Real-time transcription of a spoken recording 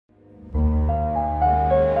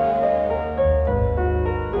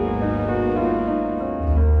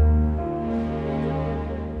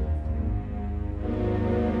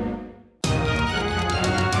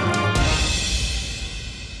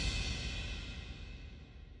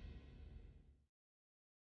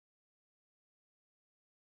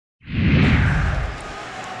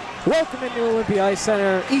Welcome into Olympia Ice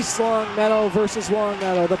Center, East Longmeadow versus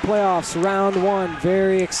Longmeadow, the playoffs, round one.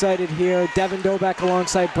 Very excited here. Devin Dobeck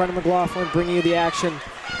alongside Brennan McLaughlin bringing you the action.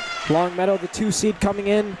 Longmeadow, the 2 seed coming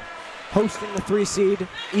in, hosting the 3 seed.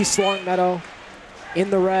 East Longmeadow in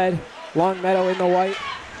the red, Longmeadow in the white.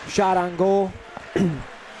 Shot on goal.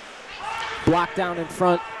 Blocked down in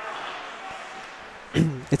front.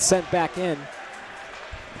 It's sent back in.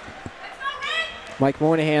 Mike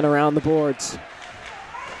Moynihan around the boards.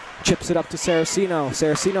 Chips it up to Saraceno.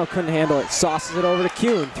 Saraceno couldn't handle it. Sauces it over to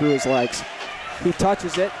Kuhn through his legs. He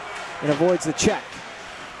touches it and avoids the check.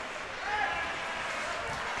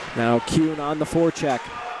 Now Kuhn on the forecheck.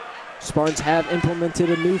 Spartans have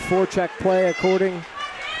implemented a new forecheck play according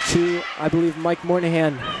to, I believe, Mike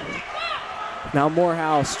Moynihan. Now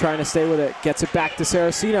Morehouse trying to stay with it. Gets it back to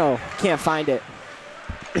Saraceno. Can't find it.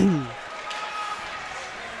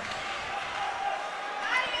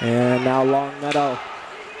 And now Longmeadow.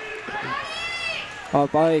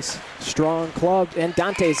 Up ice, strong club, and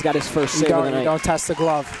Dante's got his first save of the night. You don't test the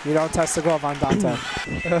glove. You don't test the glove on Dante.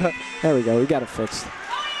 There we go, we got it fixed.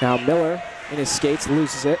 Now Miller in his skates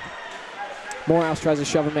loses it. Morehouse tries to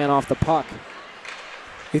shove a man off the puck.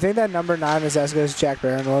 You think that number 9 is as good as Jack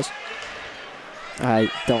Barron was? I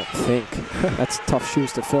don't think. That's tough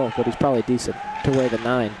shoes to fill, but he's probably decent to wear the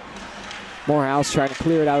 9. Morehouse trying to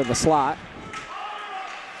clear it out of the slot.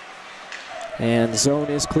 And zone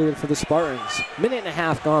is cleared for the Spartans. Minute and a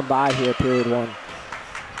half gone by here, period 1.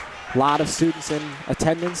 A lot of students in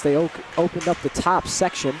attendance. They opened up the top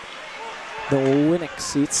section. The Winnick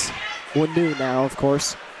seats. New now, of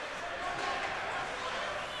course.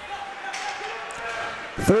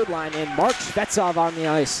 Third line in, Mark Shvetsov on the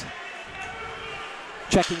ice.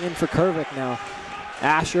 Checking in for Kervik now.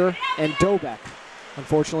 Asher and Dobeck.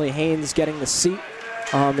 Unfortunately, Haynes getting the seat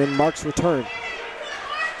in Mark's return.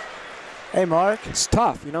 Hey, Mark. It's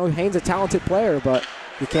tough. You know, Haynes a talented player, but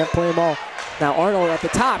you can't play them all. Now Arnold at the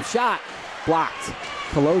top, shot. Blocked.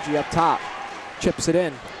 Kaloji up top. Chips it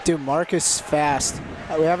in. Dude, Mark is fast.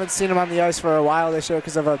 We haven't seen him on the ice for a while this year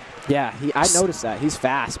because of a... Yeah, I noticed that. He's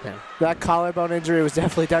fast, man. That collarbone injury was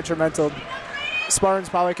definitely detrimental. Spartans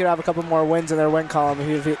probably could have a couple more wins in their win column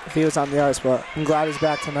if he was on the ice, but I'm glad he's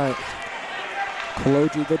back tonight.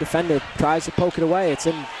 Kaloji, the defender, tries to poke it away. It's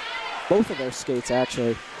in both of their skates,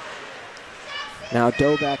 actually. Now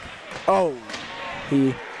Dobeck,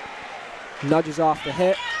 he nudges off the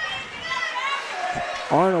hit.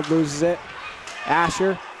 Arnold loses it.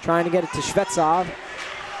 Asher trying to get it to Shvetsov.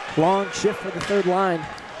 Long shift for the third line.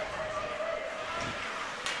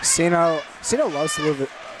 Sino loves to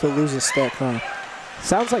lose his stick, huh?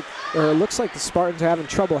 Sounds like, or it looks like the Spartans are having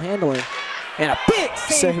trouble handling. And a big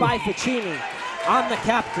save by Ficini on the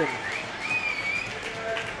captain.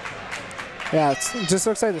 Yeah, it just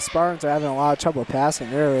looks like the Spartans are having a lot of trouble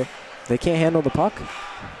passing early. They can't handle the puck.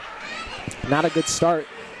 Not a good start,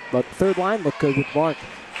 but third line looked good with Mark.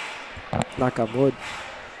 Knock on wood.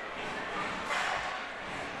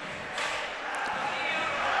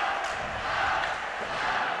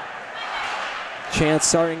 Chance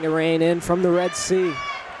starting to rain in from the Red Sea.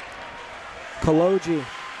 Kaloji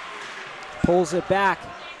pulls it back.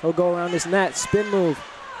 He'll go around his net, spin move.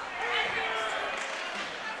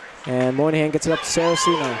 And Moynihan gets it up to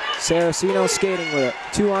Saraceno. Saraceno skating with it.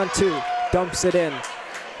 2-on-2. Dumps it in.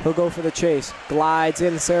 He'll go for the chase. Glides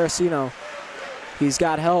in Saraceno. He's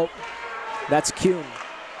got help. That's Kuhn.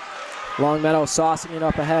 Longmeadow saucing it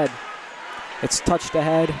up ahead. It's touched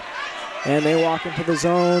ahead. And they walk into the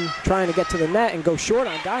zone, trying to get to the net and go short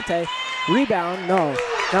on Dante. Rebound, no.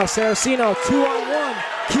 Now Saraceno, 2-on-1.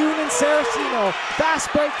 Kuhn and Saraceno.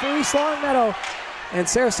 Fast break for East Longmeadow. And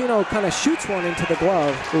Saraceno kind of shoots one into the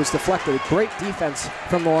glove. It was deflected. Great defense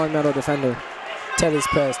from the Longmeadow defender. Teddy's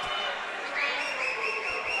pissed.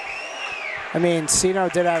 I mean, Sino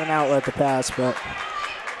did have an outlet to pass, but...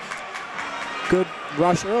 Good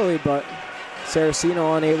rush early, but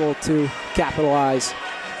Saraceno unable to capitalize.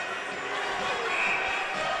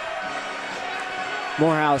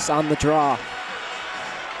 Morehouse on the draw.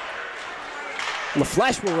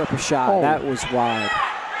 LaFleche will rip a shot. Oh. That was wide.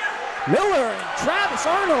 Miller and Travis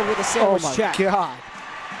Arnold with a sandwich check. Oh, my God.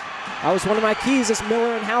 That was one of my keys, is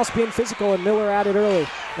Miller and House being physical, and Miller at it early.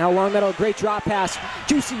 Now Longmeadow, great drop pass.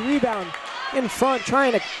 Juicy rebound in front,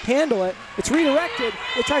 trying to handle it. It's redirected.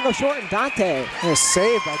 They try to go short, and Dante. And a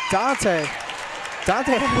save by Dante.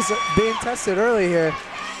 Dante is being tested early here.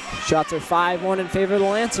 Shots are 5-1 in favor of the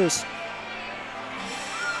Lancers.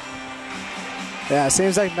 Yeah, it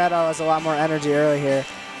seems like Meadow has a lot more energy early here.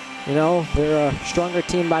 You know, they're a stronger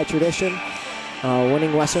team by tradition,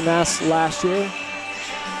 winning Western Mass last year.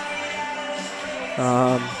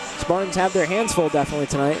 Spartans have their hands full definitely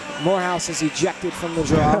tonight. Morehouse is ejected from the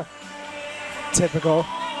draw. Typical.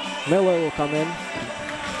 Miller will come in.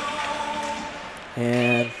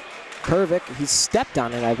 And Kervick, he stepped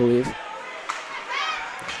on it, I believe.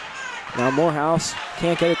 Now Morehouse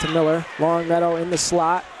can't get it to Miller. Longmeadow in the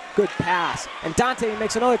slot. Good pass. And Dante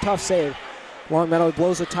makes another tough save. Longmeadow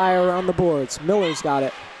blows a tire around the boards. Miller's got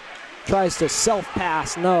it. Tries to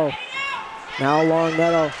self-pass. No. Now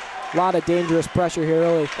Longmeadow. A lot of dangerous pressure here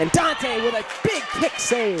early. And Dante with a big kick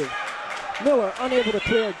save. Miller unable to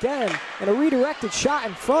clear again. And a redirected shot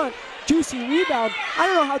in front. Juicy rebound. I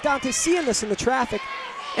don't know how Dante's seeing this in the traffic.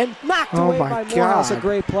 And knocked away by Morehouse. A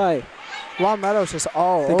great play. Longmeadow's just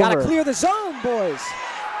all over. They got to clear the zone, boys.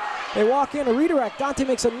 They walk in a redirect. Dante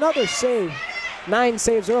makes another save. 9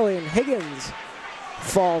 saves early, and Higgins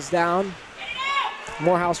falls down.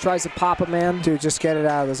 Morehouse tries to pop a man. Dude, just get it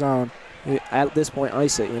out of the zone. At this point,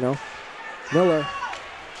 ice it, you know. Miller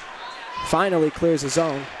finally clears the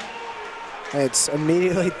zone. It's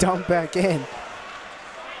immediately dumped back in.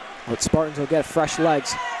 But Spartans will get fresh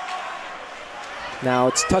legs. Now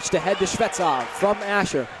it's touched ahead to Shvetsov from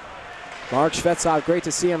Asher. Mark Shvetsov, great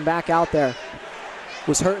to see him back out there.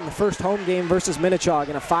 Was hurt in the first home game versus Minichog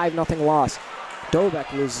in a 5-0 loss.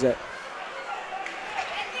 Dobek loses it.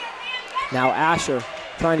 Now Asher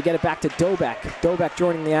trying to get it back to Dobek. Dobek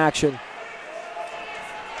joining the action.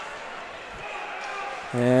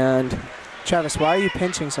 And Travis, why are you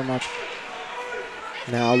pinching so much?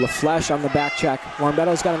 now LaFleche on the back check.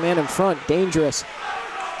 Longmeadow's got a man in front. Dangerous.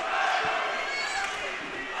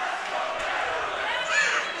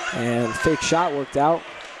 And fake shot worked out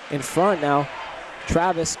in front now.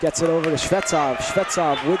 Travis gets it over to Shvetsov.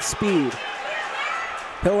 Shvetsov with speed.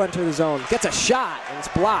 He'll enter the zone. Gets a shot, and it's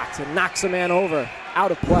blocked and knocks the man over.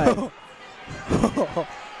 Out of play.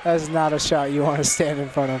 That's not a shot you want to stand in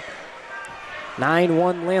front of.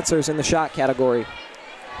 9-1 Lancers in the shot category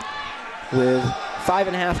with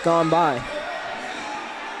 5.5 gone by.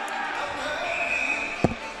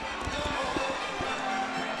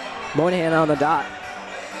 Moynihan on the dot.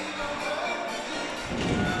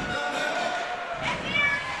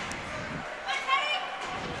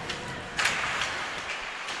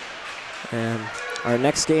 And our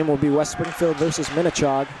next game will be West Springfield versus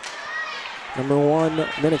Minichog. Number 1,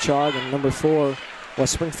 Minichog, and number 4,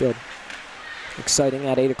 West Springfield. Exciting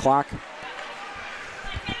at 8 o'clock.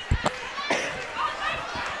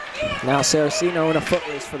 Now Saraceno in a foot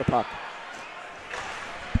race for the puck.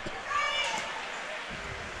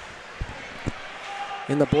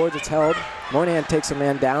 In the boards, it's held. Moynihan takes a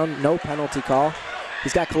man down. No penalty call.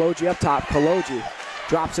 He's got Kaloji up top. Kaloji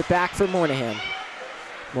drops it back for Moynihan.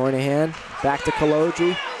 Moynihan back to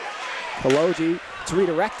Kaloji. Kaloji, it's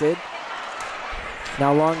redirected.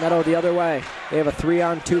 Now Longmeadow the other way. They have a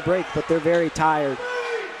 3-on-2 break, but they're very tired.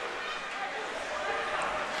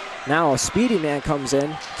 Now a speedy man comes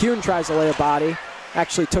in. Kuhn tries to lay a body.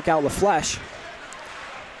 Actually took out LaFleche.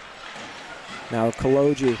 Now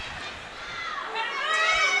Kaloji.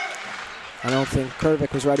 I don't think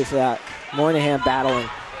Kervick was ready for that. Moynihan battling.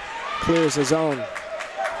 Clears his own.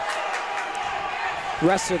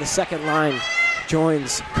 Rest of the second line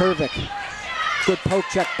joins Kervick. Good poke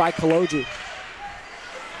check by Kaloji.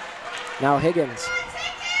 Now Higgins.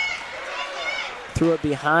 Threw it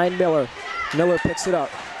behind Miller. Miller picks it up.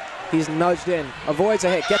 He's nudged in. Avoids a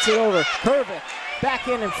hit. Gets it over. Kervick. Back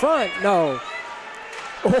in front. No.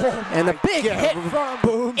 Oh, and the big hit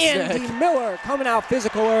from Andy Miller. Coming out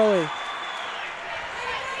physical early.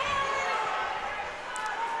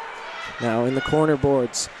 Now in the corner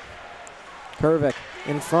boards. Kervick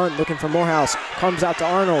in front, looking for Morehouse. Comes out to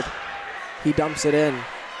Arnold. He dumps it in.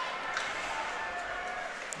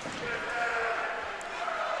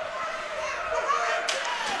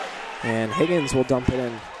 And Higgins will dump it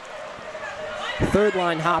in. Third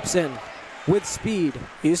line hops in with speed.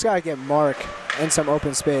 You just got to get Mark in some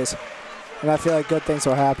open space, and I feel like good things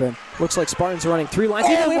will happen. Looks like Spartans are running 3 lines.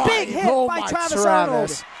 Oh, big hit by Travis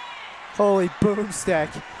Arnold. Holy boomstick.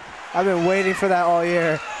 I've been waiting for that all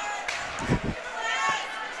year.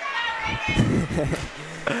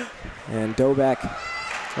 And Dobek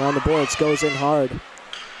around the boards goes in hard.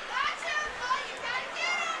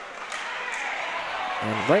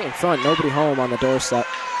 And right in front, nobody home on the doorstep.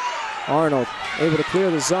 Arnold able to clear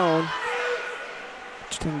the zone.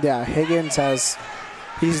 Yeah, Higgins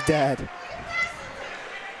he's dead.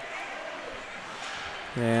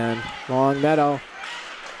 And Longmeadow.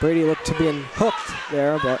 Brady looked to be hooked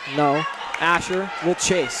there, but no. Asher will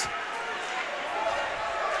chase.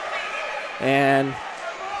 And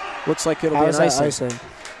looks like it'll be an icing.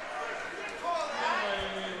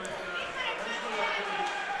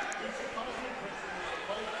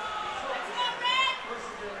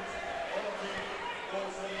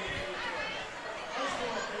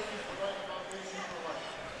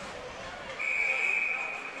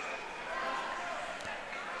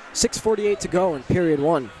 6:48 to go in period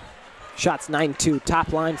 1. Shots 9-2.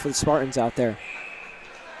 Top line for the Spartans out there.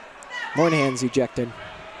 Moynihan's ejected.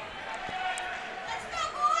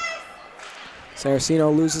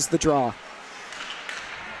 Saraceno loses the draw.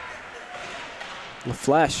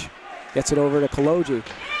 LaFleche gets it over to Kaloji.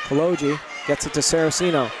 Kaloji gets it to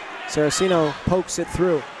Saraceno. Saraceno pokes it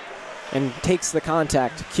through and takes the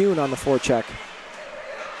contact. Kuhn on the forecheck.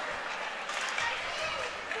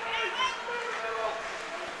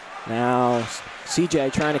 Now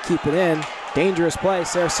CJ trying to keep it in. Dangerous play.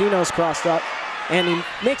 Saraceno's crossed up, and he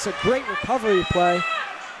makes a great recovery play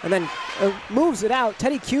and then moves it out.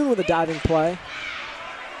 Teddy Kuhn with a diving play,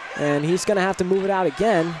 and he's going to have to move it out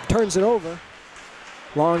again. Turns it over.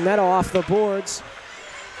 Longmeadow off the boards.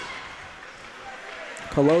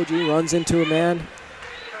 Kaloji runs into a man.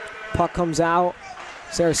 Puck comes out.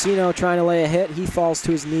 Saraceno trying to lay a hit. He falls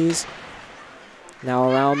to his knees. Now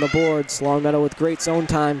around the boards. Longmeadow with great zone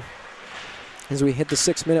time as we hit the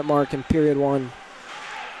 6-minute mark in period 1.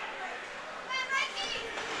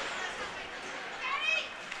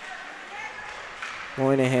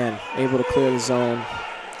 Moynihan able to clear the zone.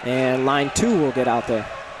 And line 2 will get out there.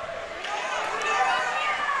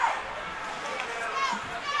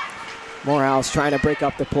 Morehouse trying to break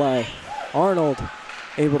up the play. Arnold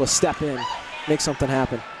able to step in, make something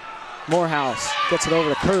happen. Morehouse gets it over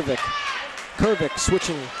to Kervik. Kervik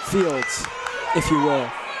switching fields, if you will.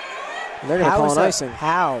 And they're going to call an icing.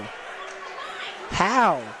 How?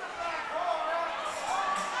 How?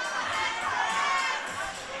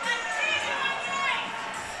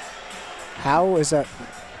 How is that?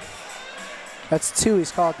 That's 2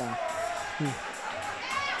 he's called now.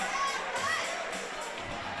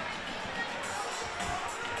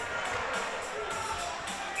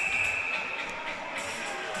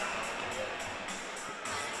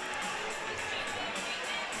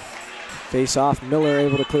 Face off, Miller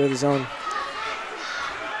able to clear the zone.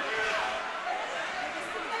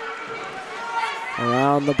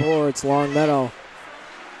 Around the boards, Longmeadow.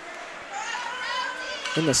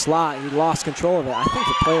 In the slot, he lost control of it. I think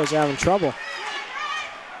the players are having trouble.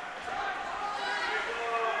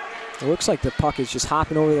 It looks like the puck is just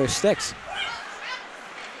hopping over their sticks.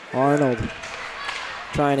 Arnold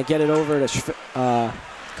trying to get it over to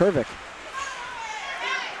Kervik.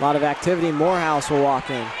 A lot of activity. Morehouse will walk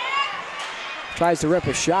in. Tries to rip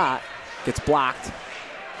a shot, gets blocked,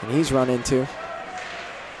 and he's run into.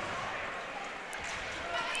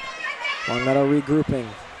 Longmeadow regrouping.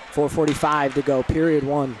 4:45 to go, period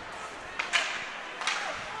 1.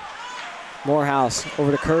 Morehouse over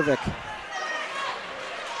to Kervik.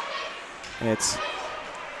 It's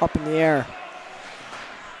up in the air.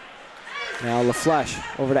 Now LaFleche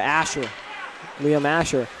over to Asher. Liam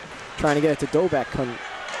Asher trying to get it to Dobek.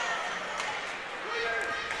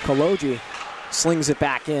 Kaloji slings it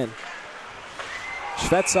back in.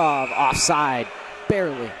 Shvetsov offside,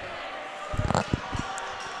 barely.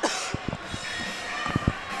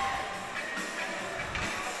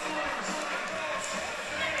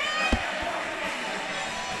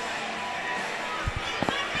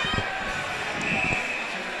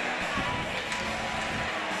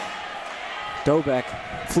 Dobek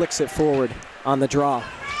flicks it forward on the draw.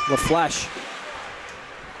 LaFleche.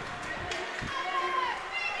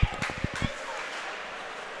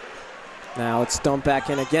 Now it's dumped back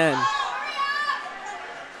in again.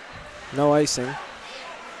 No icing.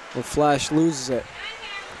 LaFleche loses it.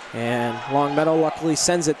 And Longmeadow luckily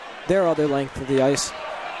sends it their other length of the ice.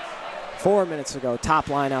 4 minutes ago, top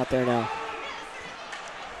line out there now.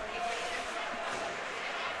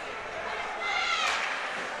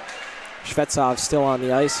 Shvetsov still on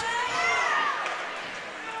the ice.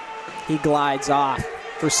 He glides off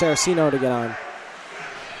for Saraceno to get on.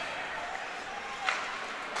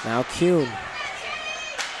 Now Kuhn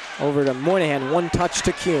over to Moynihan. One touch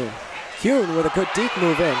to Kuhn. Kuhn with a good deep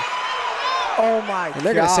move in. Oh my God. And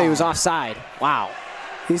they're going to say he was offside. Wow.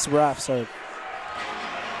 These refs are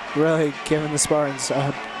really giving the Spartans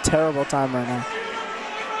a terrible time right now.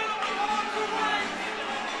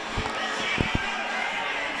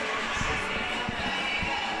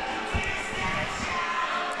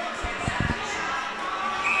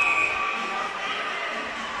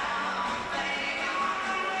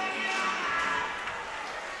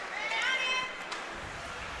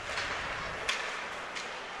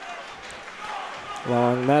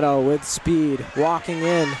 Longmeadow with speed, walking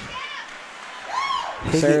in.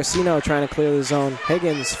 Saraceno trying to clear the zone.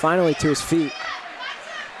 Higgins finally to his feet.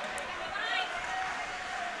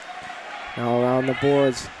 Now around the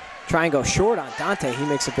boards. Try and go short on Dante. He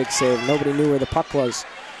makes a big save. Nobody knew where the puck was.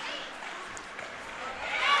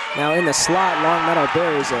 Now in the slot, Longmeadow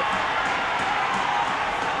buries it.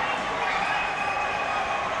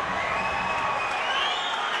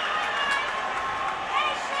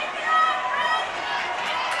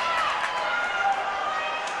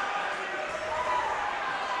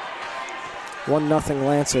 1-0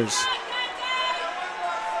 Lancers.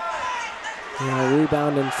 Now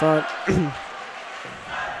rebound in front.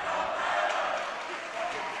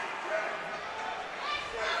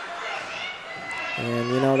 And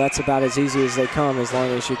you know, that's about as easy as they come as long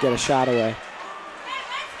as you get a shot away.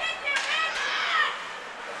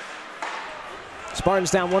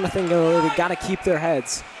 Spartans down 1-0. They got to keep their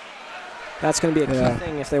heads. That's going to be a key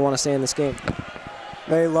thing if they want to stay in this game.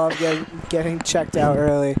 They love getting checked out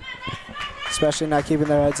early, especially not keeping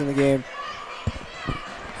their heads in the game.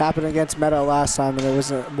 Happened against Meadow last time, and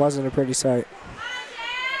it wasn't a pretty sight.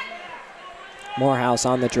 Morehouse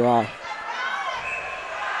on the draw.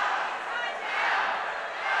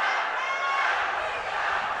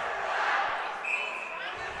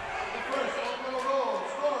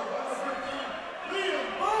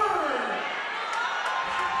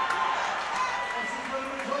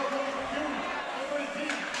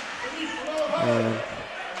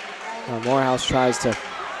 Morehouse tries to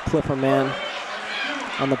clip a man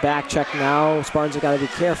on the back check now. Spartans have got to be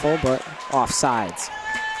careful, but offsides.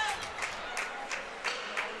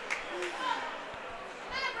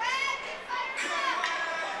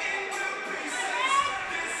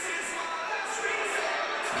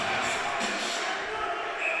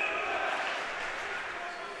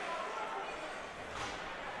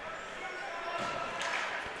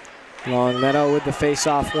 Longmeadow with the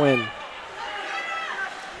face-off win.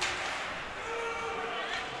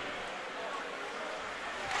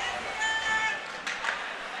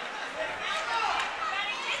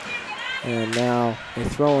 And now they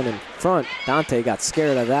throw it in front. Dante got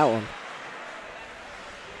scared of that one.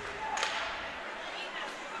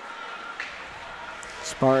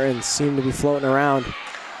 Spartans seem to be floating around.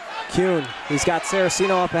 Kuhn, he's got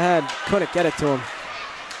Saraceno up ahead. Couldn't get it to him.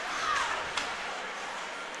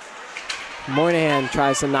 Moynihan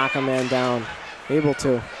tries to knock a man down. Able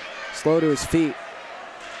to. Slow to his feet.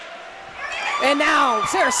 And now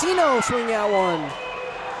Saraceno swinging at one.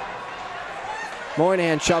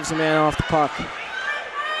 Moynihan shoves a man off the puck.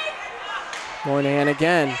 Moynihan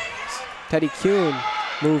again. Teddy Kuhn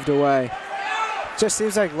moved away. Just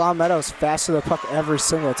seems like Longmeadow's fast to the puck every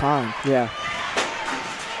single time. Yeah.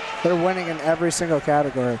 They're winning in every single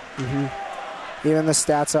category. Even the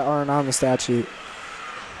stats that aren't on the stat sheet.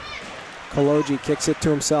 Koloji kicks it to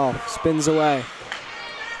himself, spins away.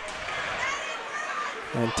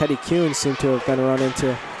 And Teddy Kuhn seemed to have been run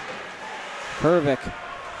into. Hervik.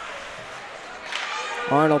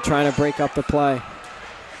 Arnold trying to break up the play.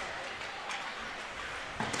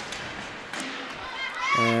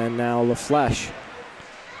 And now LaFleche.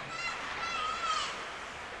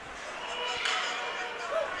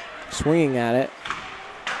 Swinging at it.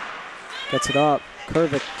 Gets it up.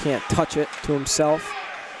 Hervik can't touch it to himself.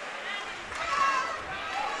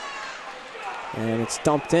 And it's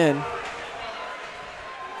dumped in.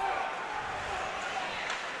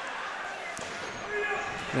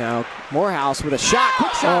 Now Morehouse with a shot,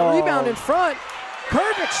 quick shot, rebound in front.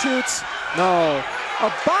 Hervik shoots. No.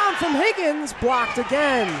 A bomb from Higgins, blocked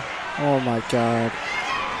again. Oh my God.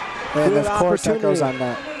 And of course that goes on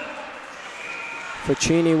net.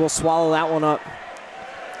 Ficini will swallow that one up.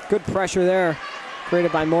 Good pressure there,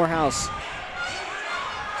 created by Morehouse.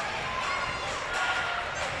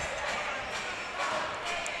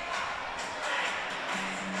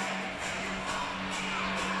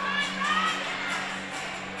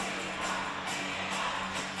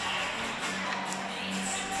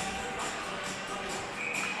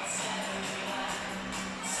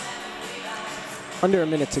 Under a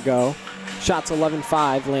minute to go. Shots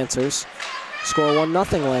 11-5 Lancers. Score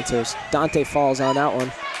 1-0 Lancers. Dante falls on that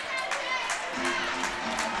one.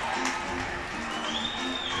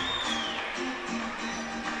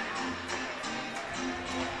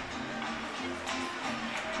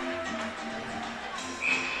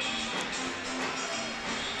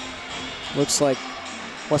 Looks like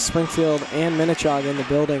West Springfield and Minnechaug in the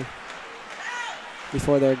building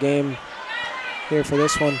before their game here for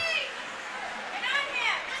this one.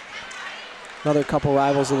 Another couple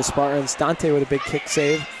rivals of the Spartans. Dante with a big kick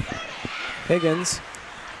save. Higgins.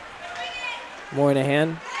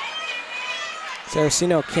 Moynihan.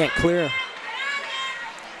 Saraceno can't clear.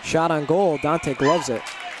 Shot on goal. Dante gloves it.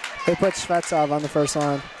 They put Shvetsov on the first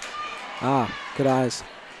line. Ah, good eyes.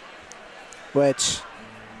 Which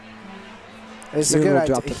is a good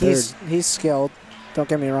idea. He's skilled. Don't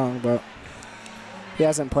get me wrong, but he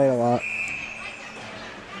hasn't played a lot.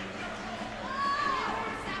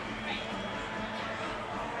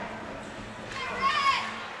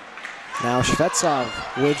 Now Shvetsov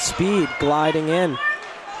with speed, gliding in.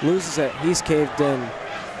 Loses it, he's caved in.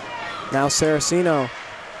 Now Saraceno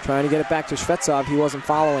trying to get it back to Shvetsov, he wasn't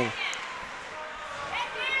following.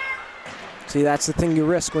 See, that's the thing you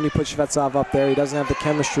risk when you put Shvetsov up there. He doesn't have the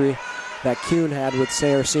chemistry that Kuhn had with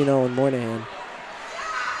Saraceno and Moynihan.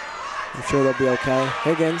 I'm sure they'll be okay.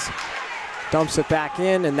 Higgins dumps it back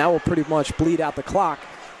in, and that will pretty much bleed out the clock.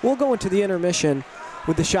 We'll go into the intermission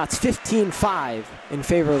with the shots 15-5 in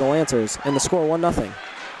favor of the Lancers, and the score 1-0.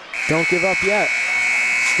 Don't give up yet.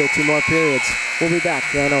 Still 2 more periods. We'll be back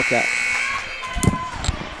here on OCAT.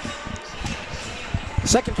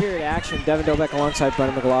 Second period action, Devin Dobeck alongside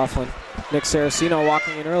Brendan McLaughlin. Nick Saraceno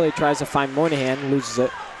walking in early, tries to find Moynihan, loses it.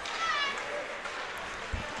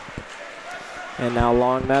 And now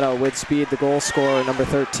Longmeadow with speed, the goal scorer, number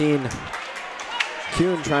 13.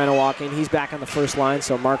 Kuhn trying to walk in. He's back on the first line,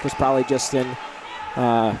 so Mark was probably just in,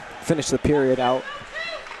 finished the period out.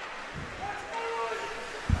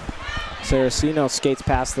 Saraceno skates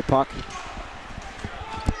past the puck.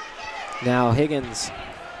 Now Higgins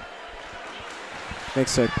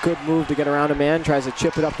makes a good move to get around a man, tries to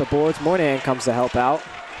chip it up the boards. Moynihan comes to help out.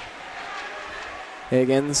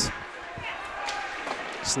 Higgins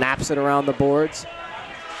snaps it around the boards.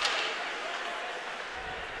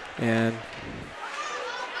 And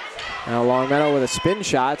now Longmeadow with a spin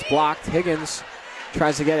shot. It's blocked. Higgins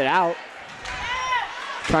tries to get it out.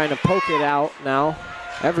 Trying to poke it out now.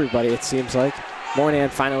 Everybody, it seems like. Moynihan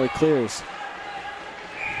finally clears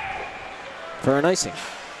for an icing.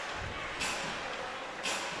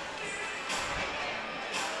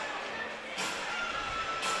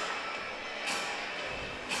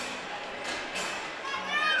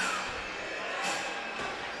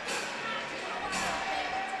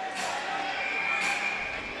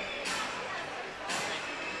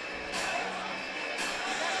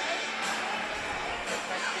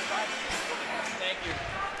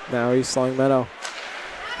 Now East Longmeadow.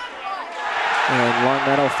 And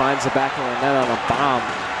Longmeadow finds the back of the net on a bomb.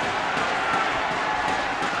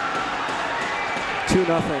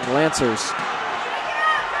 2-0 Lancers.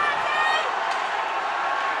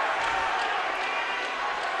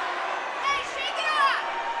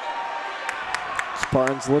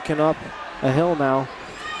 Spartans looking up a hill now.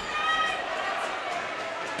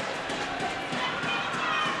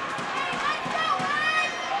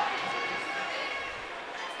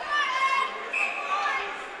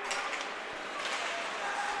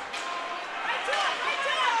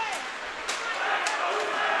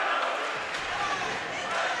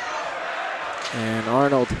 And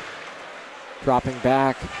Arnold dropping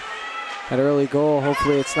back. That early goal,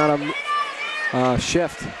 hopefully it's not a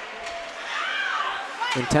shift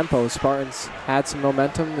in tempo. Spartans had some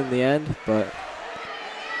momentum in the end, but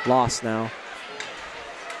lost now.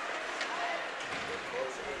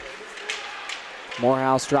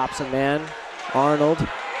 Morehouse drops a man. Arnold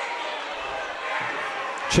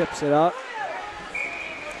chips it up.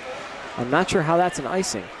 I'm not sure how that's an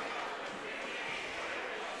icing,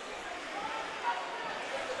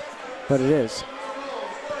 but it is.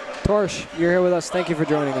 Torsh, you're here with us. Thank you for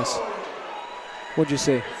joining us. What'd you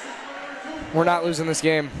see? We're not losing this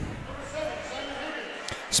game.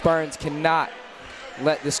 Spartans cannot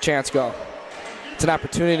let this chance go. It's an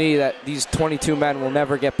opportunity that these 22 men will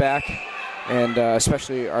never get back, and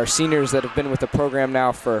especially our seniors that have been with the program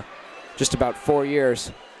now for just about 4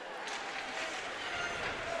 years.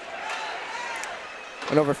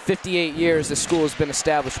 In over 58 years, the school has been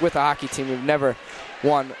established with a hockey team. We've never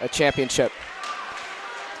won a championship.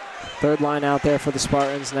 Third line out there for the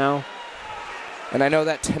Spartans now. And I know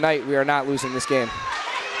that tonight we are not losing this game.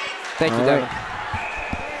 Thank you, Devin.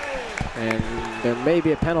 And there may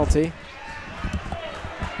be a penalty.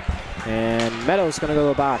 And Meadow's going to go to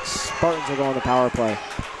the box. Spartans will go on the power play.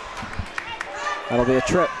 That'll be a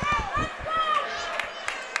trip.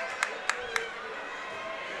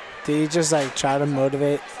 Did he just like try to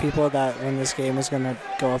motivate people that when this game is going to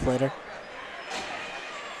go up later?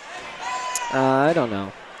 I don't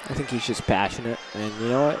know. I think he's just passionate. And you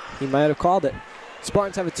know what? He might have called it.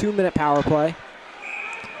 Spartans have a 2-minute power play.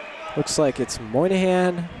 Looks like it's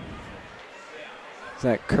Moynihan. Is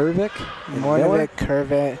that Kervik? Moynihan,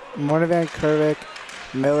 Kervik,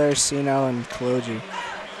 Miller, Sino, and Kaloji.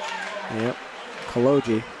 Yep.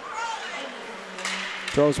 Kaloji.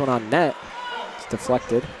 Throws one on net. It's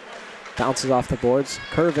deflected. Bounces off the boards.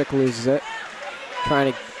 Kervik loses it.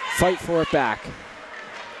 Trying to fight for it back.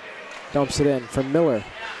 Dumps it in for Miller.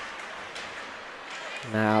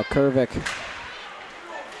 Now Kervik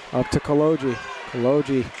up to Kaloji.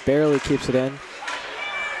 Kaloji barely keeps it in.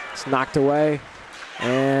 It's knocked away,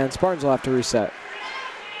 and Spartans will have to reset.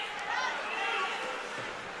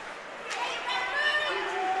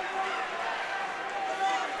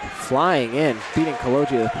 Flying in, beating Kaloji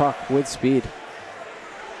to the puck with speed.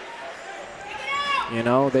 You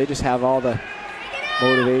know, they just have all the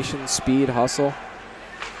Motivation, speed, hustle.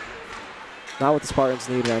 Not what the Spartans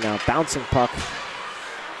need right now. Bouncing puck.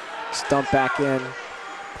 Stump back in.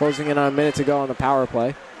 Closing in on a minute to go on the power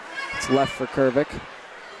play. It's left for Kervik.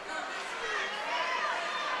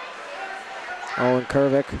 Owen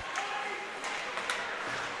Kervik.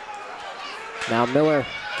 Now Miller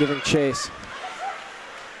giving chase.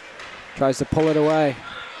 Tries to pull it away.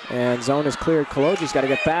 And zone is cleared. Kolodzi's got to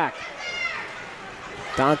get back.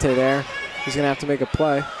 Dante there. He's going to have to make a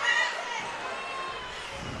play.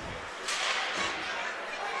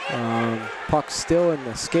 Puck still in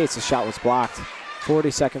the skates. The shot was blocked.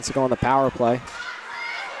 40 seconds to go on the power play.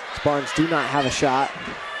 Spartans do not have a shot.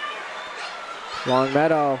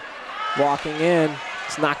 Longmeadow walking in.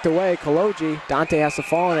 It's knocked away. Kolodzi. Dante has to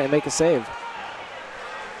fall in it and make a save.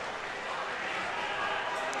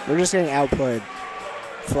 We're just getting outplayed.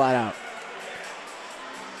 Flat out.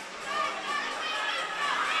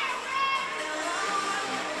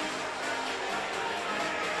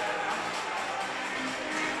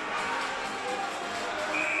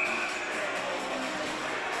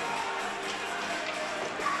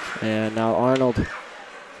 And now Arnold.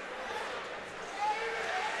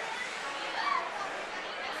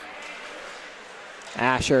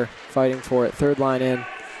 Asher fighting for it. Third line in.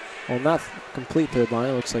 Well, not complete third line.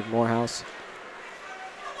 It looks like Morehouse.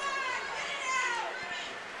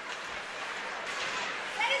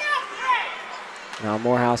 Now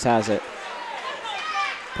Morehouse has it.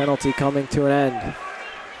 Penalty coming to an end.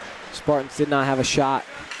 Spartans did not have a shot.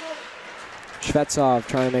 Shvetsov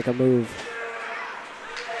trying to make a move.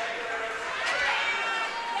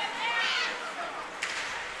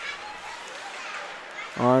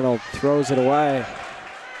 Arnold throws it away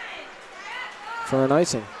for an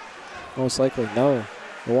icing. Most likely, no.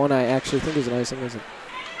 The one I actually think is an icing isn't.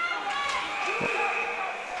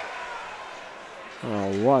 I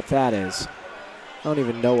don't know what that is. I don't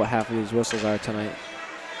even know what half of these whistles are tonight.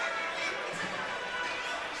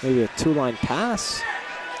 Maybe a two-line pass?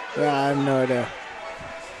 Yeah, I have no idea.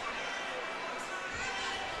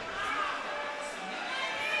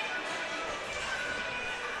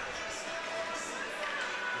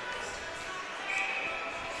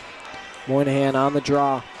 Moynihan on the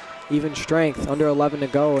draw. Even strength, under 11 to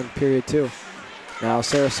go in period 2. Now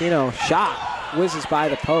Saraceno, shot, whizzes by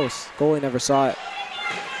the post. Goalie never saw it.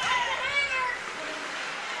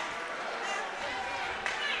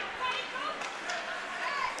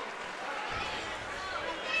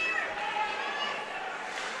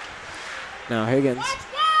 Now Higgins.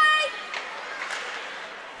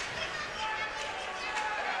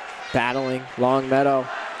 Battling, Longmeadow.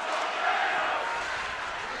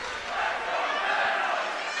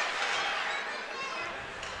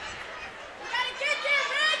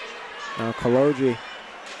 Now Kolodzi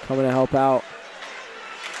coming to help out.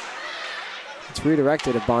 It's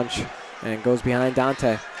redirected a bunch and goes behind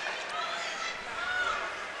Dante.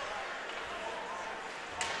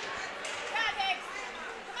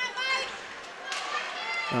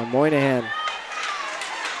 Now Moynihan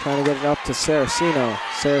trying to get it up to Saraceno.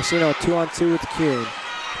 Saraceno 2-on-2 with Kuhn.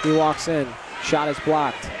 He walks in. Shot is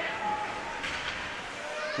blocked.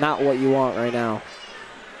 Not what you want right now.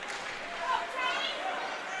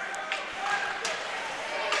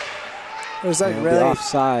 There's like And really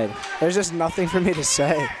offside. There's just nothing for me to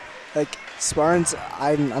say. Like Spartans,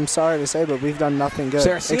 I'm sorry to say, but we've done nothing good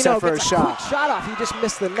Saraceno except for a gets shot. quick shot off. He just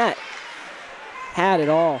missed the net. Had it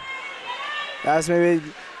all. That was maybe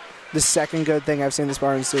the second good thing I've seen the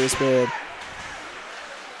Spartans do this period.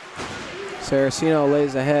 Saraceno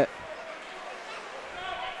lays a hit.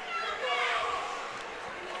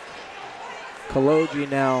 Kolodzi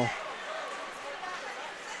now.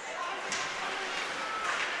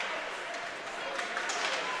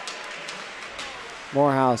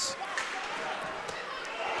 Morehouse.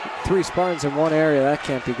 3 Spartans in one area. That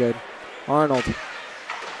can't be good. Arnold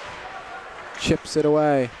chips it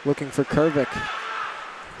away, looking for Kervik.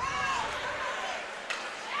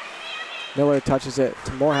 Miller touches it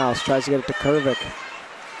to Morehouse, tries to get it to Kervik.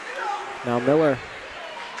 Now Miller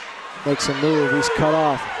makes a move. He's cut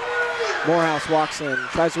off. Morehouse walks in,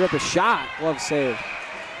 tries to rip a shot. Glove save.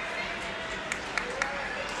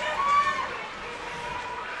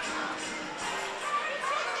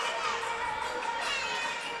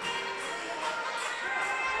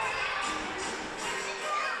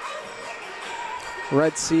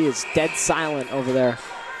 Red Sea is dead silent over there.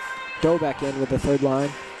 Dobek in with the third line.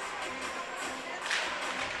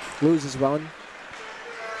 Loses run.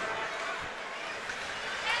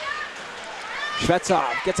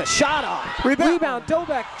 Shvetsov gets a shot off. Rebound.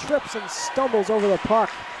 Dobek trips and stumbles over the puck.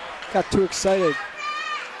 Got too excited.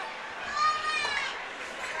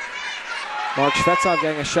 Mark Shvetsov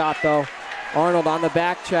getting a shot though. Arnold on the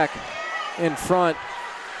back check in front.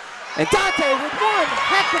 And Dante with one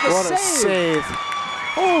heck of a What a save.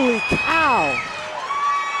 Holy cow.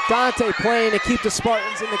 Dante playing to keep the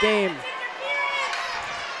Spartans in the game.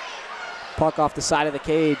 Puck off the side of the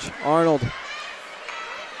cage. Arnold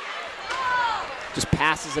just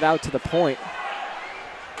passes it out to the point.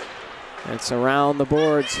 And it's around the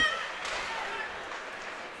boards.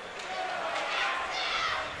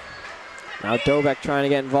 Now Dobek trying to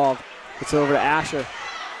get involved. Gets it over to Asher.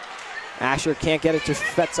 Asher can't get it to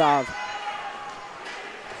Shvetsov.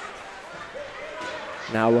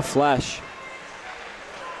 Now LaFleche.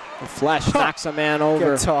 LaFleche knocks a man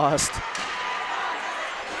over. Get tossed.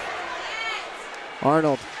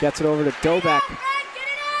 Arnold gets it over to Dobek.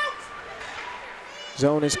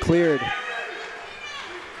 Zone is cleared.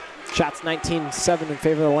 Shots 19-7 in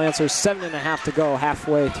favor of the Lancers. 7.5 to go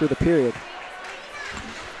halfway through the period.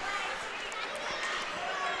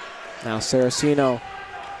 Now Saraceno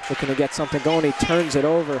looking to get something going. He turns it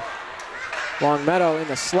over. Longmeadow in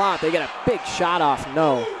the slot. They get a big shot off.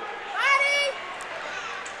 No.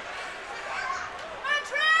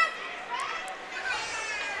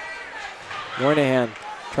 Moynihan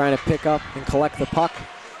trying to pick up and collect the puck.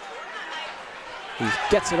 He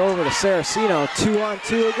gets it over to Saraceno.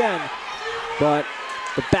 2-on-2 again. But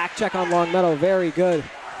the back check on Longmeadow, very good.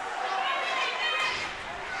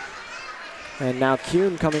 And now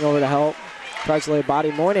Kuhn coming over to help. Tries to lay a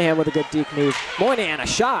body. Moynihan with a good deke move. Moynihan a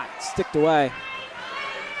shot. Sticked away.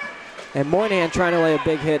 And Moynihan trying to lay a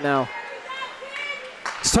big hit now.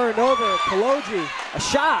 It's turned over. Kaloji. A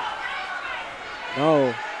shot.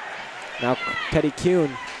 No. Now Petty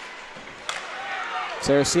Kuhn.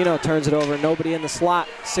 Saraceno turns it over. Nobody in the slot.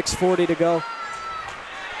 6:40 to go.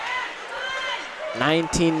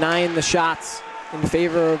 19-9 the shots in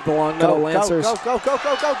favor of the Longmeadow Lancers. Go.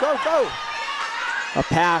 A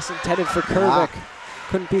pass intended for Kervik.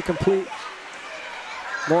 Couldn't be complete.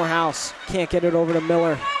 Morehouse can't get it over to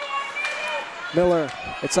Miller. Miller,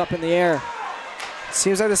 it's up in the air.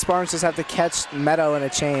 Seems like the Spartans just have to catch Meadow in a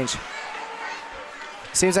change.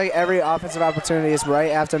 Seems like every offensive opportunity is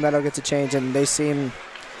right after Meadow gets a change, and they seem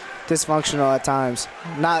dysfunctional at times.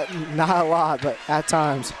 Not a lot, but at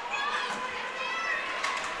times.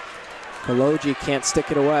 Kaloji can't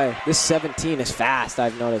stick it away. This 17 is fast,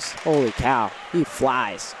 I've noticed. Holy cow, he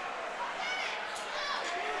flies.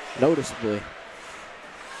 Noticeably.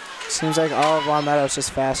 Seems like all of Longmeadow is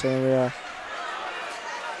just faster than we are.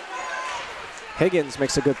 Higgins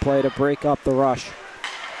makes a good play to break up the rush.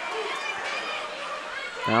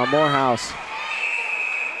 Now Morehouse,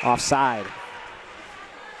 offside.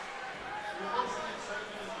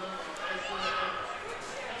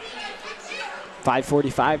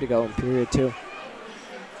 .545 to go in period 2.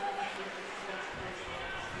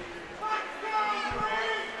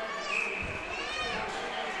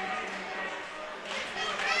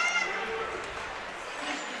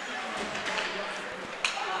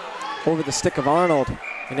 Over the stick of Arnold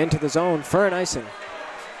and into the zone for an icing.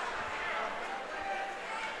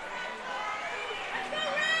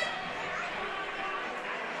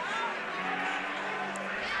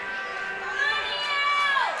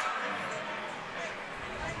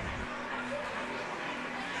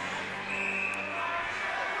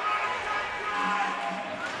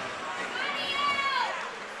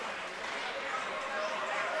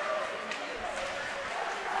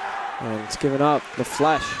 And it's given up.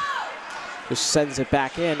 LaFleche just sends it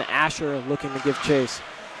back in. Asher looking to give chase.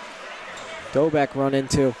 Dobek run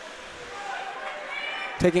into.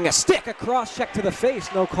 Taking a stick across, check to the face,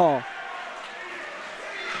 no call.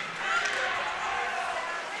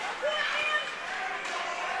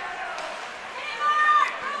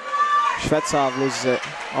 Shvetsov loses it.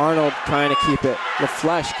 Arnold trying to keep it.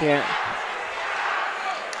 LaFleche can't.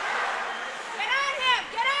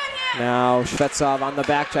 Now Shvetsov on the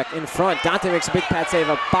back check in front. Dante makes a big pad save.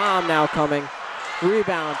 A bomb now coming.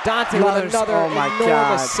 Rebound. Dante with another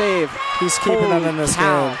enormous save. He's keeping them in this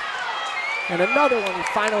game. And another one he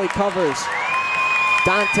finally covers.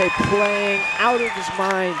 Dante playing out of his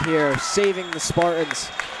mind here, saving the Spartans.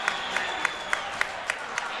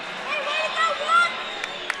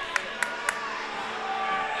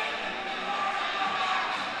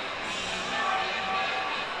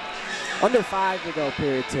 Under 5 to go,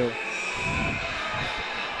 period 2.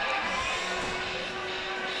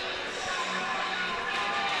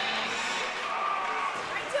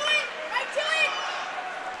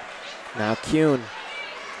 Now Kuhn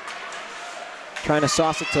trying to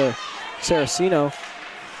sauce it to Saraceno.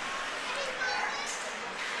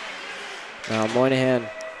 Now Moynihan.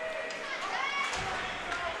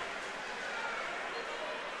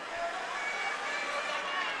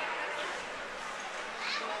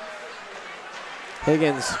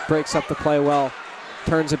 Higgins breaks up the play well,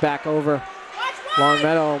 turns it back over.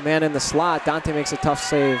 Longmeadow, man in the slot. Dante makes a tough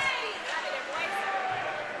save.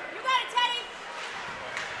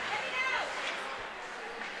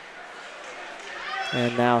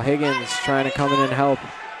 And now Higgins trying to come in and help.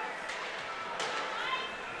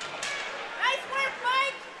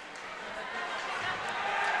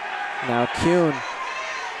 Now Kuhn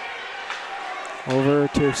over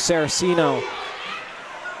to Saraceno.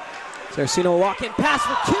 Saraceno walk-in pass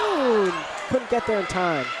for Kuhn. Couldn't get there in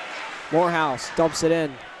time. Morehouse dumps it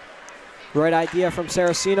in. Right idea from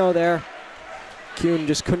Saraceno there. Kuhn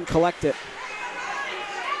just couldn't collect it.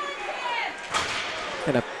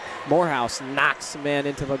 And Morehouse knocks the man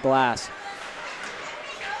into the glass.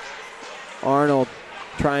 Arnold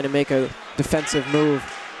trying to make a defensive move.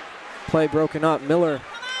 Play broken up. Miller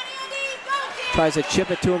tries to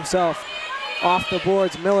chip it to himself. Off the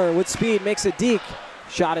boards, Miller with speed makes a deke.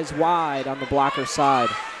 Shot is wide on the blocker side.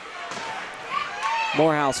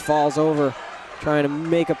 Morehouse falls over, trying to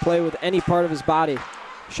make a play with any part of his body.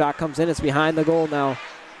 Shot comes in, it's behind the goal now.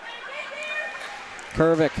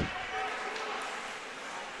 Kervik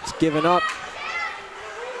is giving up.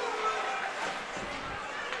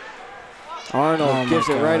 Arnold gives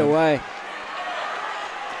it right away.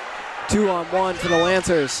 2-on-1 for the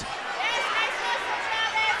Lancers.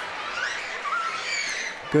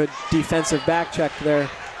 Good defensive back check there.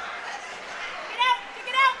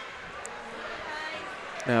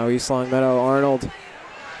 Now East Longmeadow, Arnold.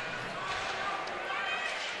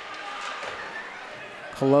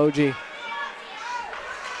 Kaloji.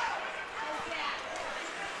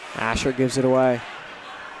 Asher gives it away.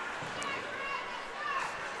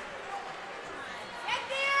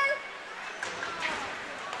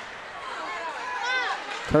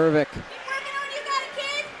 Kervik.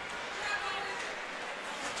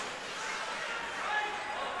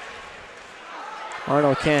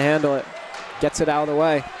 Arnold can't handle it. Gets it out of the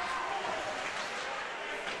way.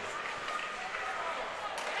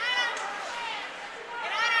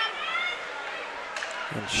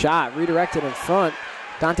 And shot redirected in front.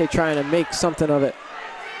 Dante trying to make something of it.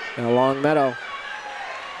 And Longmeadow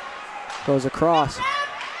goes across.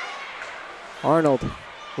 Arnold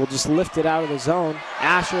will just lift it out of the zone.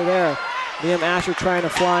 Asher there. Liam Asher trying to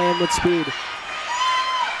fly in with speed.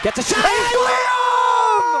 Gets a shot. Hey,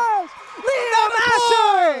 Liam! Liam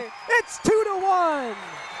Asher! It's 2-1.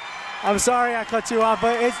 I'm sorry I cut you off,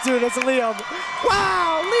 but it's Liam.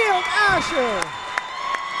 Wow, Liam Asher!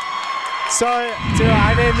 Sorry, dude,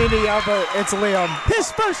 I didn't mean to yell, but it's Liam. His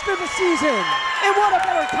first of the season, and what a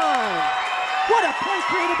better time. What a play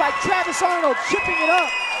created by Travis Arnold, chipping it up.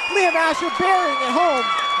 Liam Asher burying it home,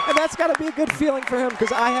 and that's got to be a good feeling for him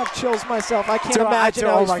because I have chills myself. I can't imagine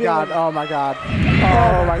how he's feeling. Oh my God.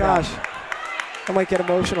 Oh my gosh. I might get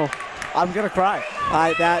emotional. I'm gonna cry.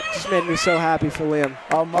 That just made me so happy for Liam.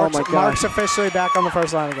 Oh my gosh. Mark's officially back on the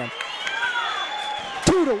first line again.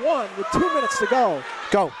 2-1 with 2 minutes to go.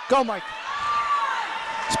 Go, Mike.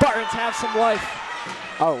 Spartans have some life.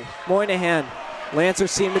 Oh, Moynihan.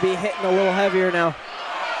 Lancers seem to be hitting a little heavier now.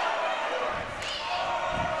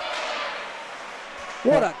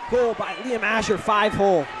 What a goal by Liam Asher,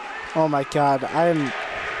 5-hole. Oh my God,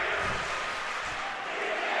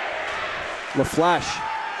 LaFleche.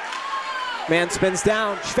 Man spins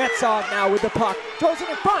down. Shvetsov now with the puck. Throws it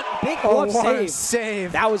in front. Big glove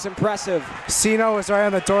save. That was impressive. Sino was right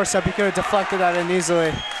on the doorstep. He could have deflected that in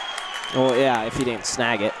easily. Well, yeah, if he didn't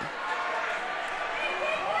snag it.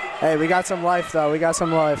 Hey, we got some life, though. We got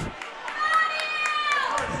some life.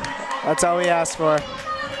 That's all we asked for.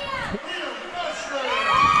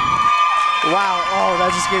 Wow. Oh,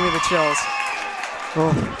 that just gave me the chills.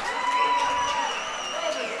 Oh.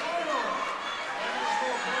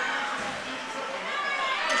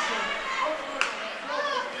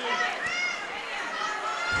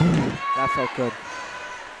 That felt good.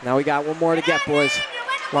 Now we got one more to get, boys.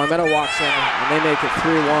 Longmeadow walks in, and they make it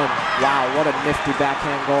 3-1. Wow, what a nifty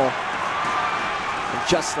backhand goal. And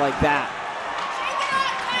just like that.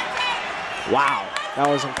 Wow, that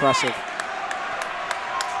was impressive.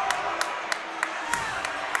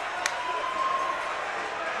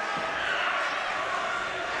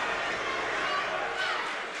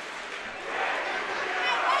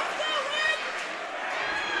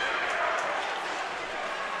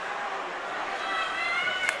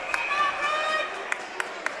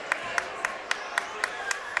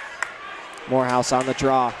 Morehouse on the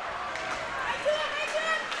draw.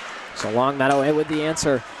 So Longmeadow hit with the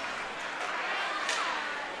answer.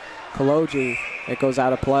 Kaloji, it goes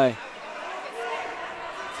out of play.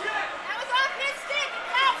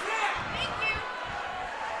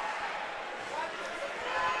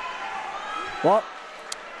 Well,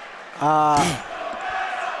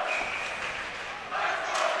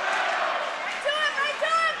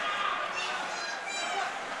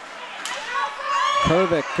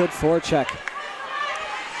 Kervik, good forecheck.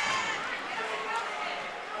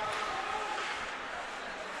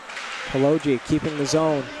 Koloji keeping the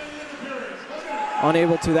zone.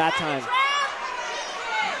 Unable to that time.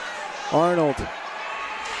 Arnold.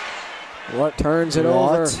 What turns it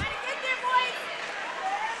over?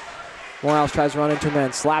 Morehouse tries to run into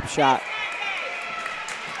man. Slap shot.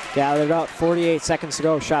 Gathered up. 48 seconds to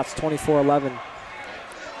go. Shots 24-11.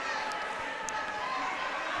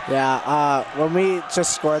 Yeah, when we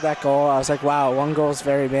just scored that goal, I was like, wow, 1 goal is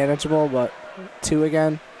very manageable, but 2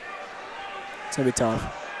 again, it's going to be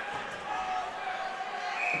tough.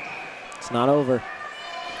 It's not over.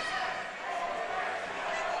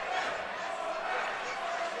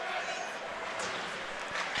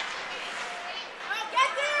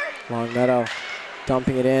 Longmeadow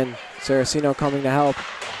dumping it in. Saraceno coming to help.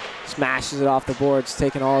 Smashes it off the boards,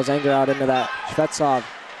 taking all his anger out into that. Shvetsov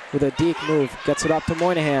with a deke move. Gets it up to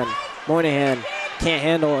Moynihan. Moynihan can't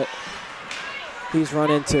handle it. He's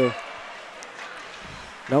run into.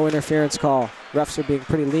 No interference call. Refs are being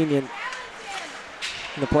pretty lenient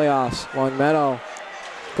in the playoffs. Longmeadow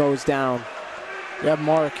goes down. You have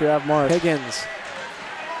Mark. Higgins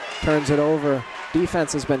turns it over.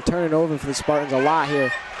 Defense has been turning over for the Spartans a lot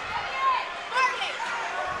here.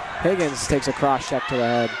 Higgins takes a cross check to the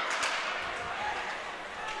head.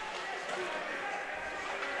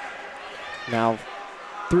 Now,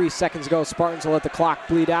 3 seconds ago, Spartans will let the clock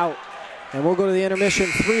bleed out. And we'll go to the intermission,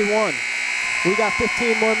 3-1. We got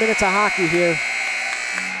 15 more minutes of hockey here.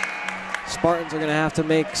 Spartans are going to have to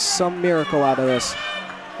make some miracle out of this.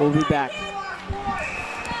 We'll be back.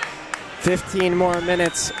 15 more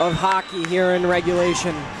minutes of hockey here in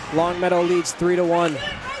regulation. Longmeadow leads 3-1.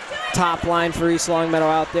 Top line for East Longmeadow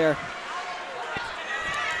out there.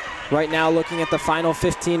 Right now looking at the final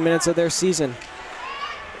 15 minutes of their season.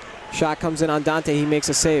 Shot comes in on Dante, he makes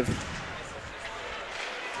a save.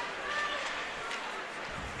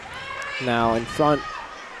 Now in front,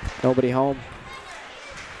 nobody home.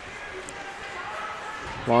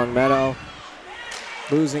 Longmeadow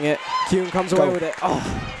losing it. Kuhn comes away with it. Oh,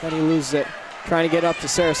 then he loses it. Trying to get up to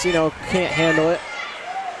Saraceno, can't handle it.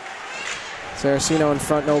 Saraceno in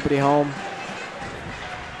front, nobody home.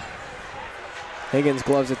 Higgins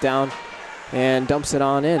gloves it down and dumps it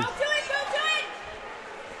on in.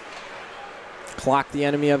 Clock the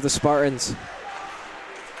enemy of the Spartans.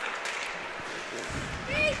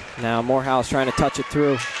 Now Morehouse trying to touch it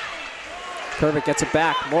through. Kervik gets it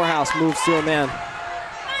back. Morehouse moves to a man.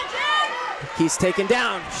 He's taken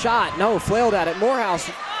down. Shot. No, flailed at it. Morehouse.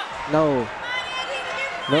 No.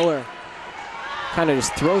 Miller kind of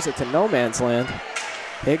just throws it to no man's land.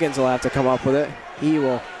 Higgins will have to come up with it. He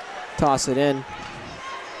will toss it in.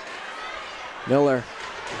 Miller.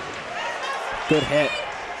 Good hit.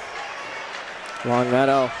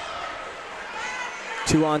 Longmeadow.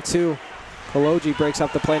 2-on-2. Koloji breaks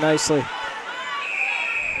up the play nicely.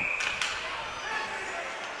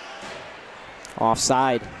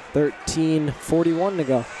 Offside. 13:41 to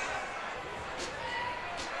go.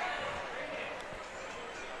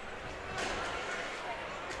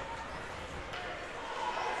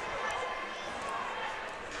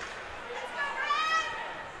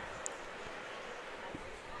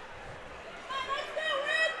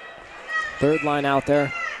 Third line out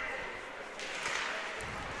there.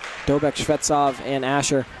 Dobek, Shvetsov, and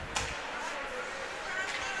Asher.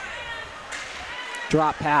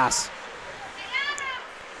 Drop pass.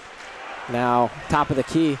 Now, top of the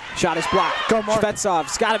key. Shot is blocked. Go, Mark.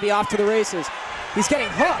 Shvetsov's got to be off to the races. He's getting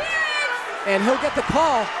hooked. And he'll get the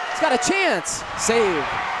call. He's got a chance. Save.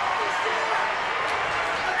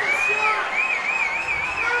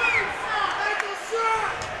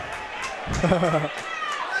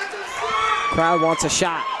 Crowd wants a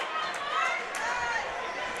shot.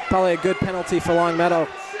 Probably a good penalty for Longmeadow.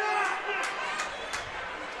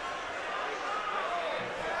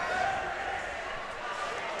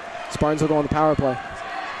 Spartans will go on the power play.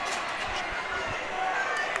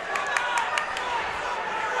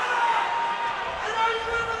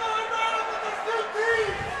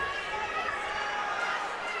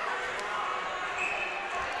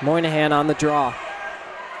 Moynihan on the draw.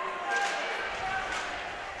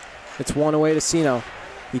 It's one away to Sino.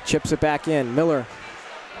 He chips it back in. Miller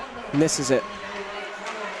misses it.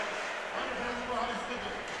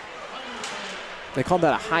 They called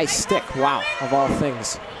that a high stick. Wow, of all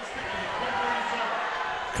things.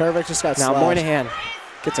 Kervik just got Now slashed. Moynihan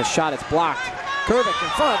gets a shot. It's blocked. Kervik in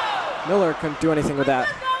front. Miller couldn't do anything with that.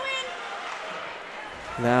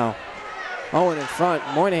 Now Owen in front.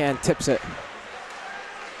 Moynihan tips it.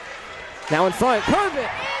 Now in front. Curve it.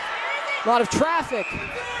 A lot of traffic.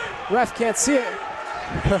 Ref can't see it.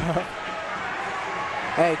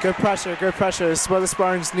 Hey, good pressure, good pressure. This is what the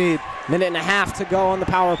Spartans need. Minute and a half to go on the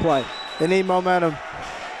power play. They need momentum.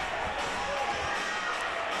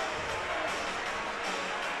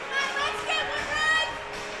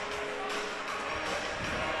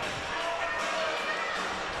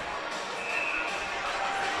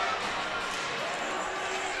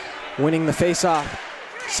 Winning the face-off.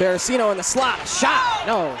 Saraceno in the slot. A shot.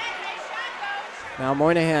 No. Now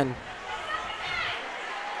Moynihan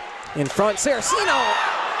in front. Saraceno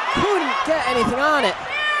couldn't get anything on it.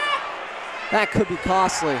 That could be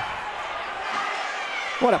costly.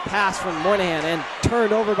 What a pass from Moynihan, and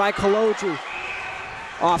turned over by Kaloju.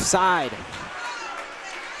 Offside.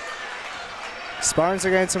 Spartans are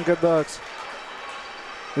getting some good looks.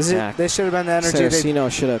 This should have been the energy. Saraceno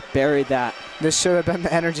should have buried that. This should have been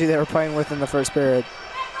the energy they were playing with in the first period.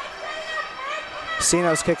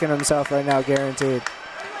 Sino's kicking himself right now, guaranteed.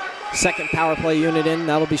 Second power play unit in.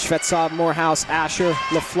 That'll be Shvetsov, Morehouse, Asher,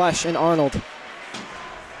 LaFleche, and Arnold.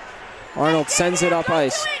 Arnold sends it up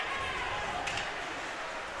ice.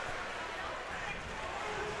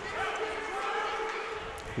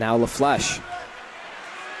 Now LaFleche.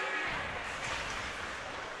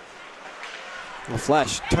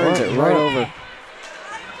 LaFleche turns it right over.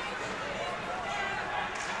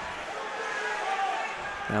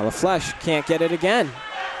 Now LaFleche can't get it again.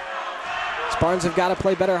 Spartans have got to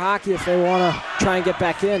play better hockey if they want to try and get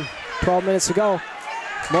back in. 12 minutes to go.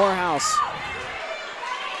 Morehouse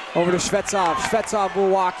over to Shvetsov. Shvetsov will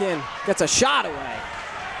walk in. Gets a shot away.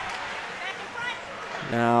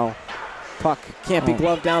 Now puck can't be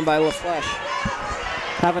gloved down by LaFleche.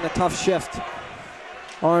 Having a tough shift.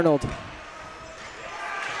 Arnold.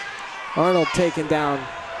 Arnold taken down.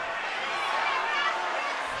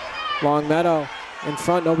 Longmeadow in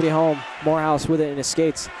front, nobody home. Morehouse with it in his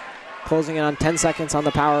skates. Closing it on 10 seconds on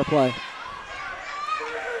the power play.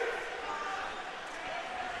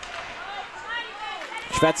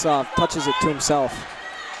 Shvetsov touches it to himself.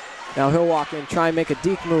 Now he'll walk in, try and make a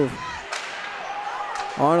deke move.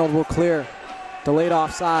 Arnold will clear. Delayed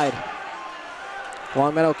offside.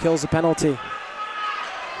 Longmeadow kills the penalty.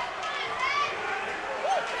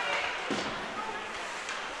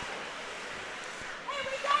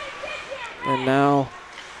 And now,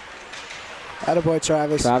 attaboy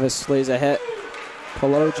Travis. Travis lays a hit.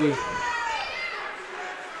 Kaloji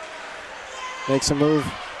makes a move,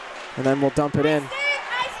 and then we'll dump it in.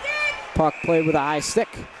 Puck played with a high stick,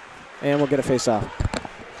 and we'll get a face-off.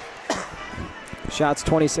 Shots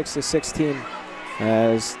 26-16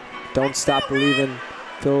 as Don't Stop Believin'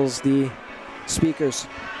 fills the speakers.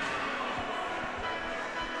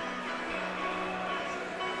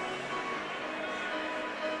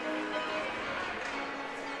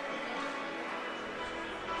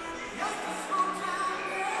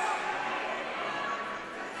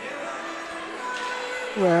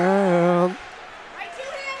 Well,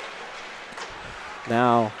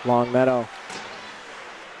 now Longmeadow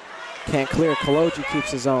can't clear. Kaloji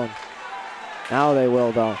keeps his own. Now they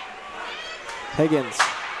will though. Higgins.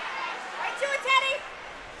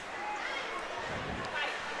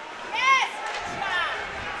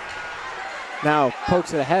 Now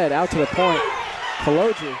pokes it ahead, out to the point.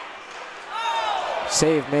 Kaloji.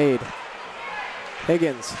 Save made.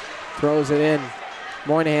 Higgins throws it in.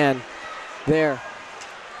 Moynihan there.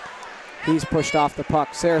 He's pushed off the puck.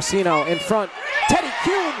 Saraceno in front. Teddy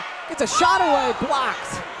Kuhn gets a shot away,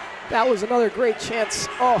 blocked. That was another great chance.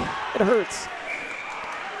 Oh, it hurts.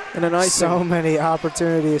 And a nice so many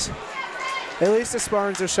opportunities. At least the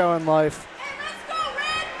Spartans are showing life.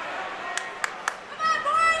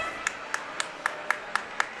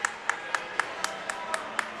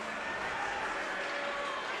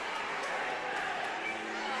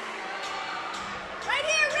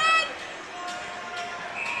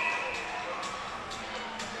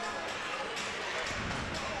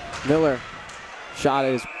 Miller shot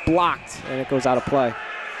is blocked and it goes out of play.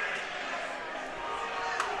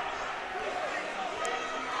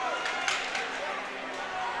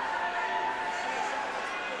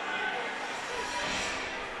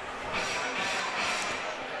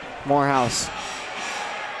 Morehouse.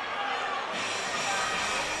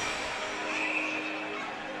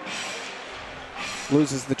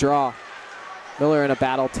 Loses the draw. Miller in a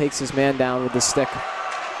battle takes his man down with the stick.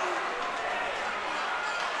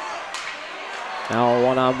 Now a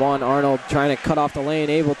one-on-one, Arnold trying to cut off the lane,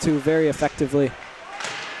 able to very effectively.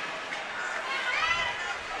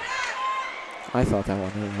 I thought that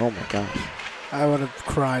one, oh my gosh. I would have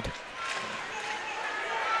cried.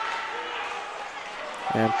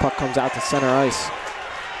 And puck comes out to center ice.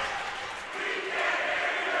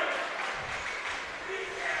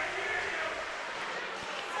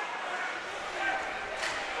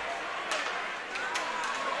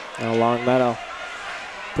 Now Longmeadow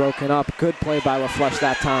broken up. Good play by LaFlèche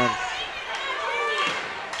that time.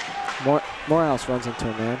 Morehouse runs into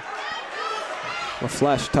him, man.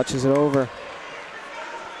 LaFlèche touches it over.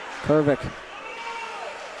 Kervik.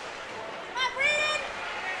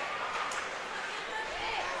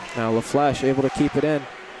 Now LaFlèche able to keep it in.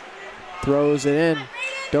 Throws it in.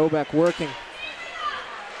 Dobek working.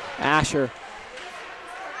 Asher.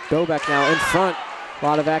 Dobek now in front. A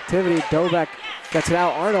lot of activity. Dobek gets it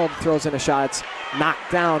out. Arnold throws in a shot. It's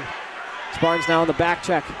knocked down. Spartans now on the back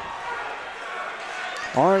check.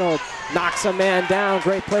 Arnold knocks a man down.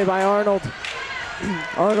 Great play by Arnold.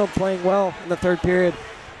 Arnold playing well in the third period.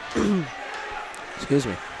 Excuse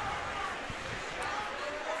me.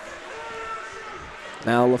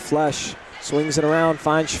 Now LaFlèche swings it around,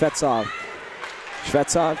 finds Shvetsov.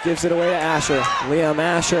 Shvetsov gives it away to Asher. Liam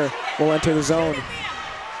Asher will enter the zone.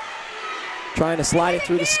 Trying to slide it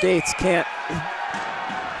through the skates, can't.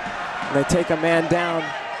 And they take a man down.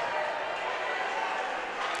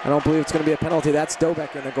 I don't believe it's going to be a penalty. That's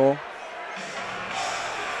Dobek in the goal.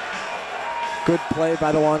 Good play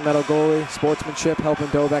by the Longmeadow goalie. Sportsmanship helping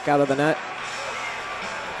Dobek out of the net.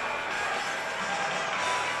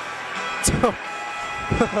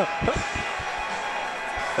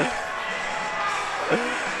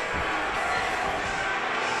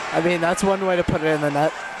 I mean, that's one way to put it in the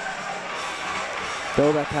net.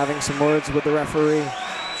 Dobek having some words with the referee.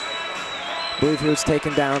 I believe he was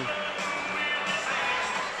taken down.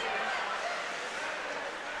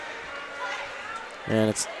 And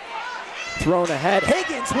it's thrown ahead.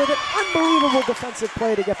 Higgins with an unbelievable defensive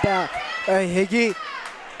play to get back. Hey, Higgy.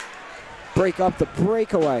 Break up the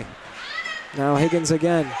breakaway. Now Higgins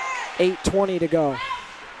again. 8:20 to go.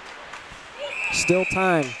 Still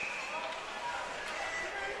time.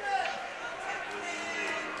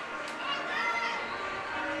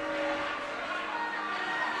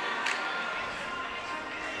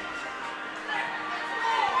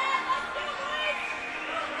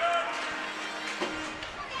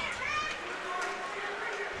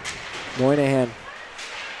 Moynihan.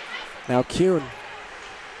 Now Kuhn.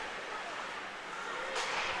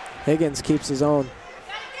 Higgins keeps his own.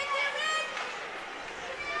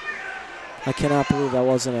 I cannot believe that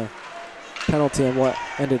wasn't a penalty and what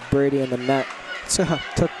ended Brady in the net. So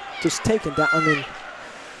just taken down. I mean,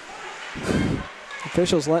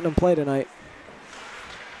 officials letting him play tonight.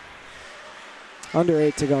 Under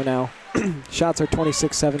 8 to go now. Shots are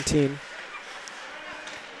 26-17.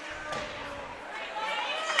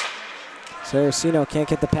 Saraceno can't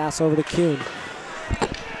get the pass over to Kuhn.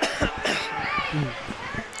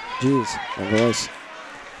 Jeez, my voice.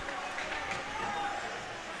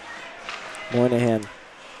 Moynihan.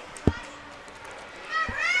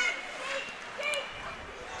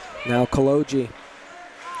 Now Kaloji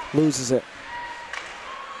loses it.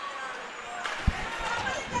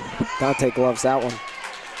 Dante gloves that one.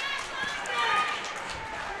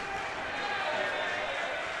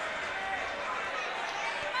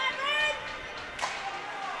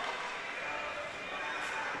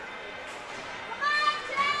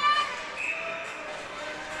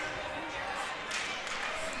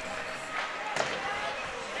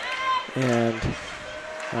 And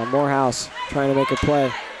now Morehouse trying to make a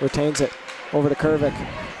play. Retains it. Over to Kervik.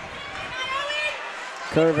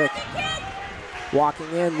 Kervik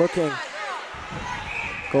walking in, looking.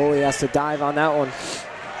 Goalie has to dive on that one.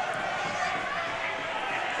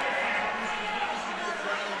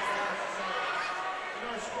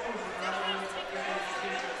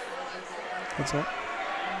 What's that?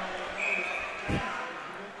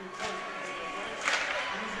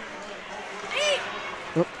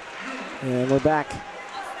 Oh. And we're back.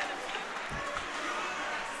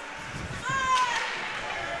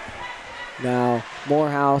 Now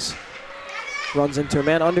Morehouse runs into a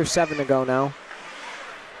man. Under 7 to go now.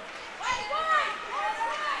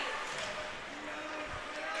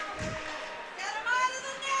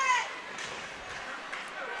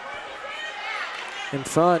 In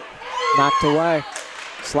front, knocked away.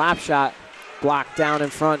 Slap shot, blocked down in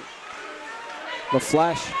front.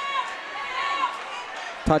 LaFlèche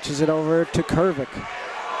touches it over to Kervik.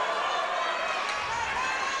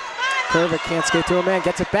 Kervik can't skate through a man,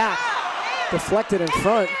 gets it back. Deflected in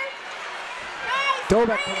front.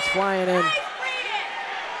 Dobek comes flying in.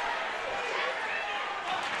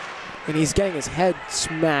 And he's getting his head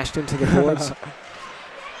smashed into the boards.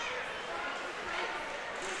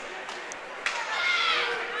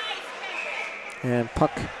 And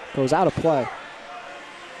puck goes out of play.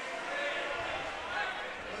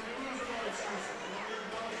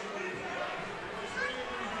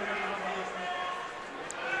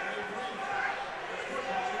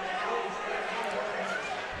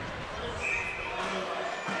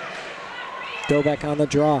 Dobek on the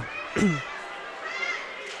draw.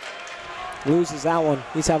 Loses that one.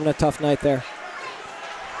 He's having a tough night there.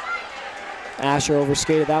 Asher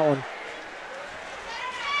overskated that one.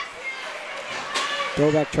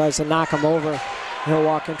 Dobek tries to knock him over. He'll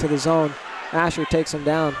walk into the zone. Asher takes him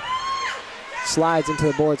down. Slides into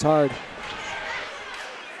the boards hard.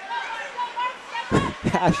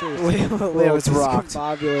 Asher Leo is rocked.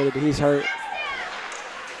 discombobulated. He's hurt.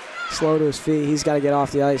 Slow to his feet. He's got to get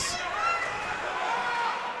off the ice.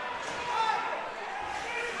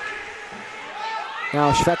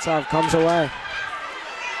 Now Shvetsov comes away.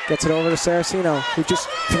 Gets it over to Saraceno, who just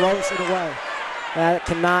throws it away. That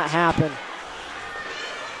cannot happen.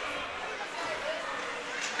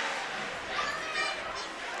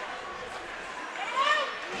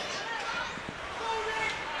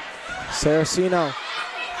 Saraceno.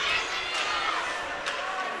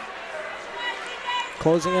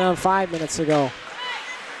 Closing in on 5 minutes to go.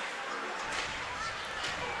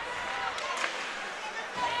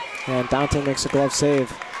 And Dante makes a glove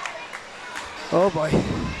save. Oh boy.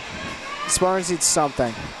 Spartans need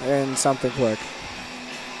something, and something quick.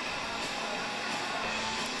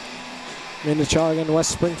 Minachog and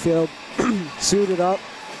West Springfield suited up.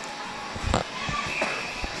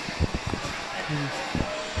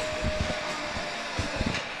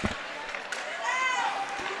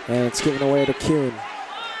 And it's given away to Kuhn.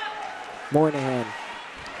 Moynihan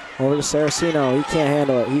over to Saraceno. He can't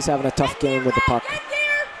handle it. He's having a tough game with the puck.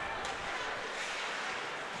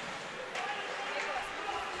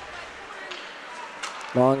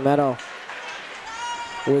 Longmeadow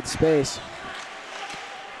with space.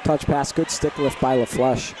 Touch pass, good stick lift by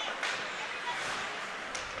LaFleche.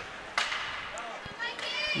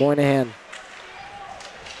 Moynihan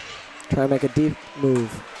trying to make a deep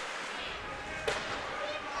move.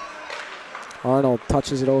 Arnold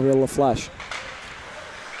touches it over to LaFleche.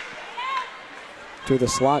 Through the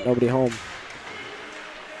slot, nobody home.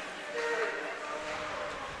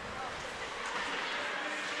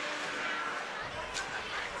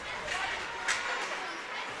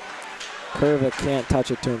 Kervik can't touch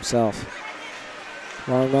it to himself.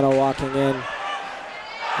 Longmeadow walking in,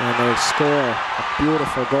 and they score a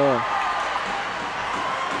beautiful goal.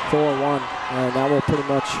 4-1, and that will pretty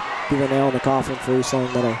much be the nail in the coffin for East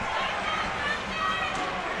Longmeadow.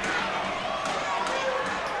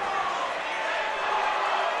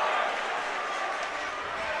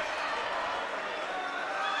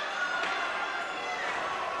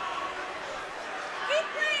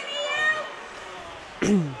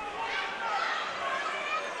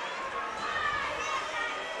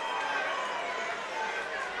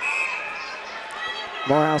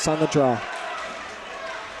 Morehouse on the draw.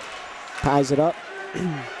 Ties it up.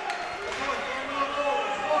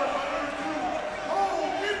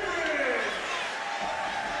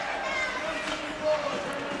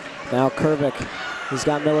 Now Kervik. He's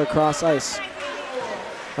got Miller cross ice.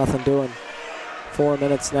 Nothing doing. 4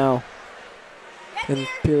 minutes now in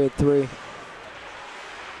period 3.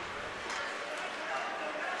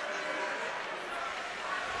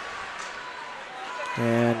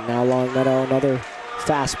 And now Longmeadow, another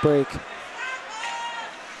fast break.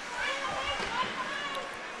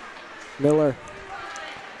 Miller.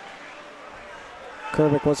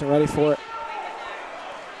 Kervik wasn't ready for it.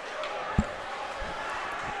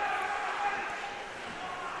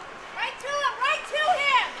 Right to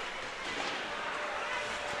him!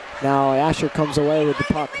 Now Asher comes away with the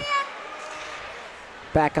puck.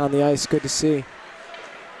 Back on the ice, good to see.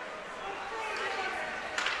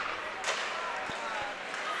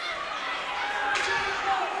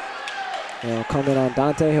 He'll come in on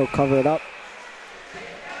Dante, he'll cover it up.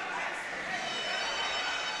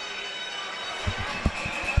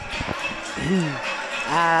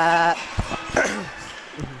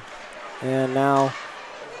 And now,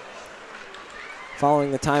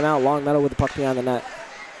 following the timeout, Longmeadow with the puck behind the net.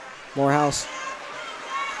 Morehouse.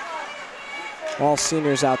 All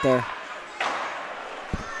seniors out there.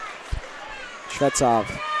 Shvetsov.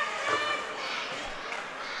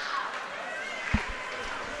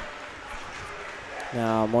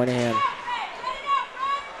 Now Moynihan.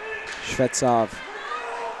 Shvetsov.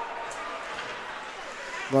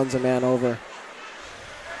 Runs a man over.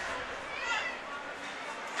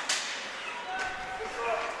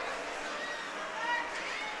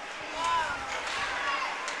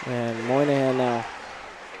 And Moynihan now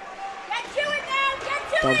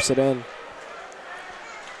dumps it in.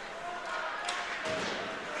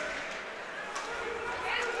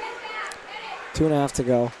 Two and a half to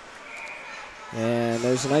go. And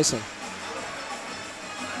there's an icing.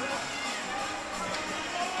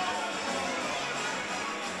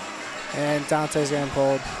 And Dante's getting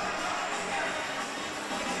pulled.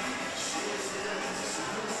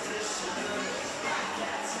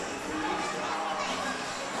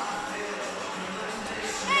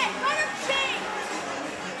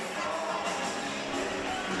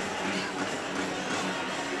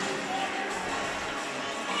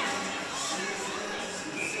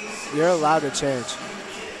 You're allowed to change.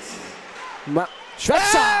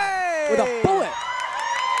 Shvetsov with a bullet.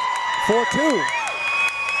 4-2.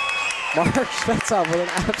 Mark Shvetsov with an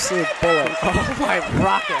absolute bullet. Oh, my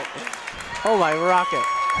rocket. Oh, my rocket.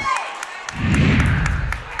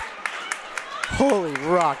 Holy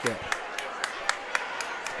rocket.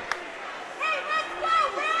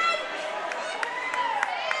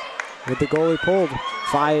 With the goalie pulled.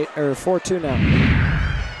 4-2 now.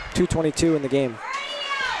 2:22 in the game.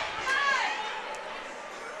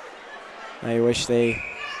 I wish they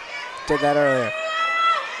did that earlier.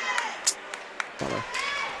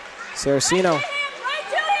 Saraceno.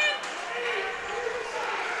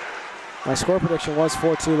 My score prediction was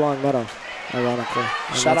 4-2 Longmeadow, ironically.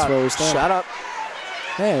 And Shut that's up. Where we stand. Shut up.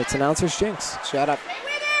 Hey, it's announcer's jinx. Shut up.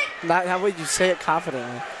 Not how would you say it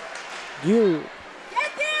confidently? You.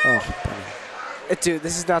 Oh, Benny. Dude,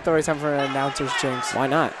 this is not the right time for an announcer's jinx. Why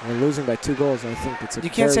not? We're losing by 2 goals. I think it's a You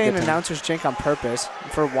can't very say an good time. announcer's jinx on purpose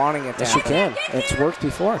for wanting it to Yes, you happen. can. It's worked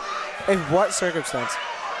before. In what circumstance?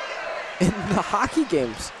 In the hockey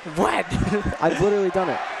games. What? I've literally done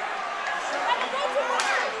it.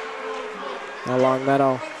 Now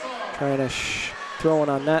Longmeadow trying to throw one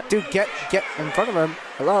on net. Dude, get in front of him.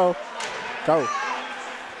 Hello. Go.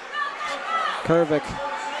 Kervik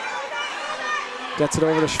gets it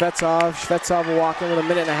over to Shvetsov. Shvetsov will walk in with 1.5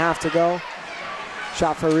 minutes to go.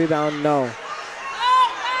 Shot for a rebound, no.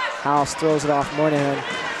 House throws it off Moynihan.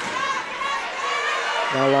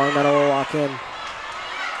 Now Longmeadow will walk in.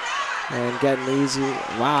 And get an easy,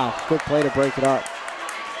 wow, good play to break it up.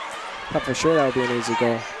 Thought for sure that would be an easy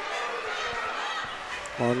goal.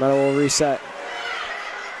 Longmeadow will reset.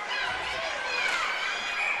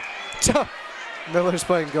 Miller's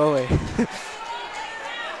playing goalie.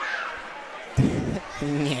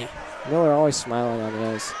 Miller always smiling on the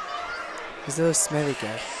ice. He's a little smelly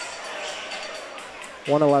guy.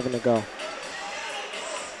 1:11 to go.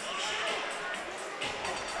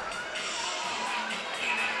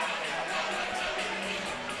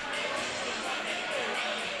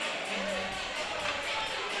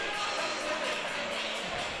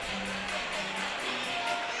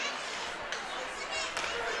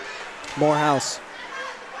 Morehouse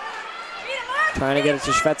trying to get it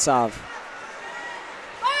to Shvetsov.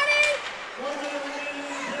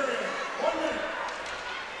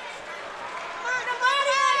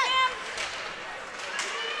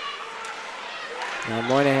 Now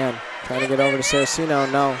Moynihan trying to get over to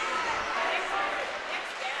Saraceno, no.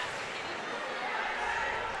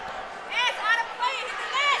 Yes,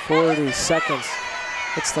 40 seconds.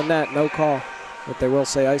 Hits the net, no call, but they will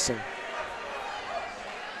say icing.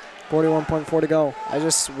 41.4 to go. I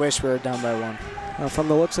just wish we were down by 1. From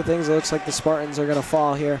the looks of things, it looks like the Spartans are going to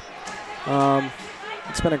fall here.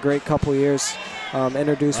 It's been a great couple years.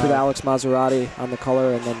 Introduced with Alex Maserati on the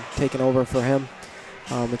color and then taken over for him.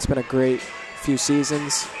 It's been a great few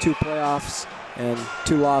seasons, 2 playoffs and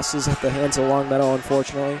 2 losses at the hands of Longmeadow,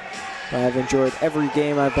 unfortunately. But I've enjoyed every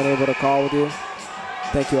game I've been able to call with you.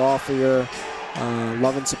 Thank you all for your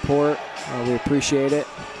love and support. We appreciate it.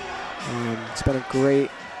 It's been a great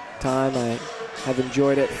time. I have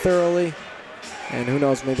enjoyed it thoroughly, and who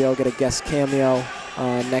knows, maybe I'll get a guest cameo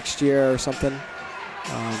next year or something.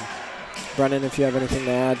 Brennan, if you have anything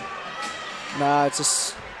to add. Nah,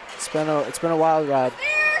 it's been a wild ride.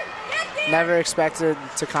 Never expected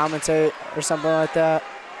to commentate or something like that,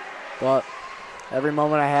 but every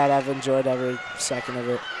moment I had, I've enjoyed every second of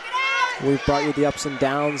it. We've brought you the ups and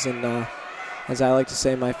downs, and as I like to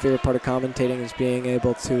say, my favorite part of commentating is being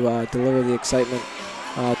able to deliver the excitement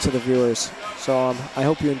to the viewers. So I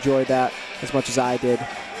hope you enjoyed that as much as I did,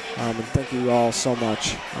 and thank you all so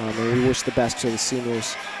much. And we wish the best to the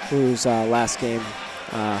seniors, whose last game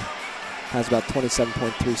has about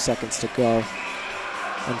 27.3 seconds to go,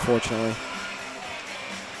 unfortunately.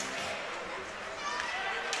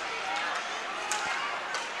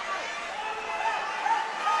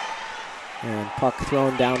 And puck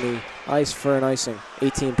thrown down the ice for an icing.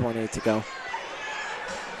 18.8 to go.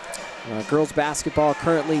 Girls basketball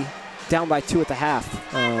currently down by 2 at the half.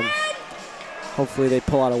 Hopefully they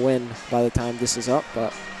pull out a win by the time this is up.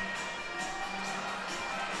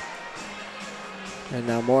 And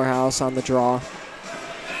now Morehouse on the draw.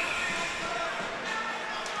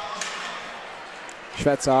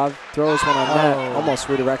 Shvetsov throws one on net, almost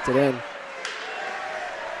redirected in.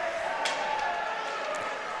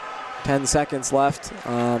 10 seconds left,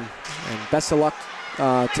 and best of luck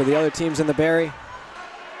to the other teams in the Barry.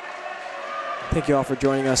 Thank you all for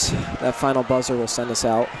joining us. That final buzzer will send us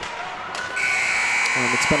out.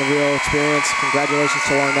 It's been a real experience. Congratulations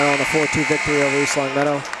to Longmeadow on the 4-2 victory over East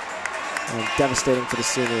Longmeadow. Devastating for the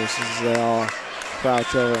seniors as they all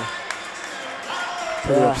crouch over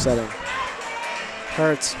Pretty upsetting.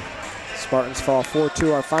 Hurts. Spartans fall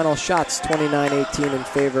 4-2. Our final shots, 29-18 in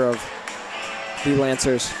favor of the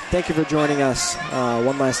Lancers. Thank you for joining us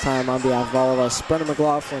one last time on behalf of all of us. Brendan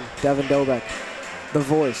McLaughlin, Devin Dobeck, the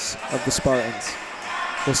voice of the Spartans.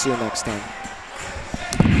 We'll see you next time.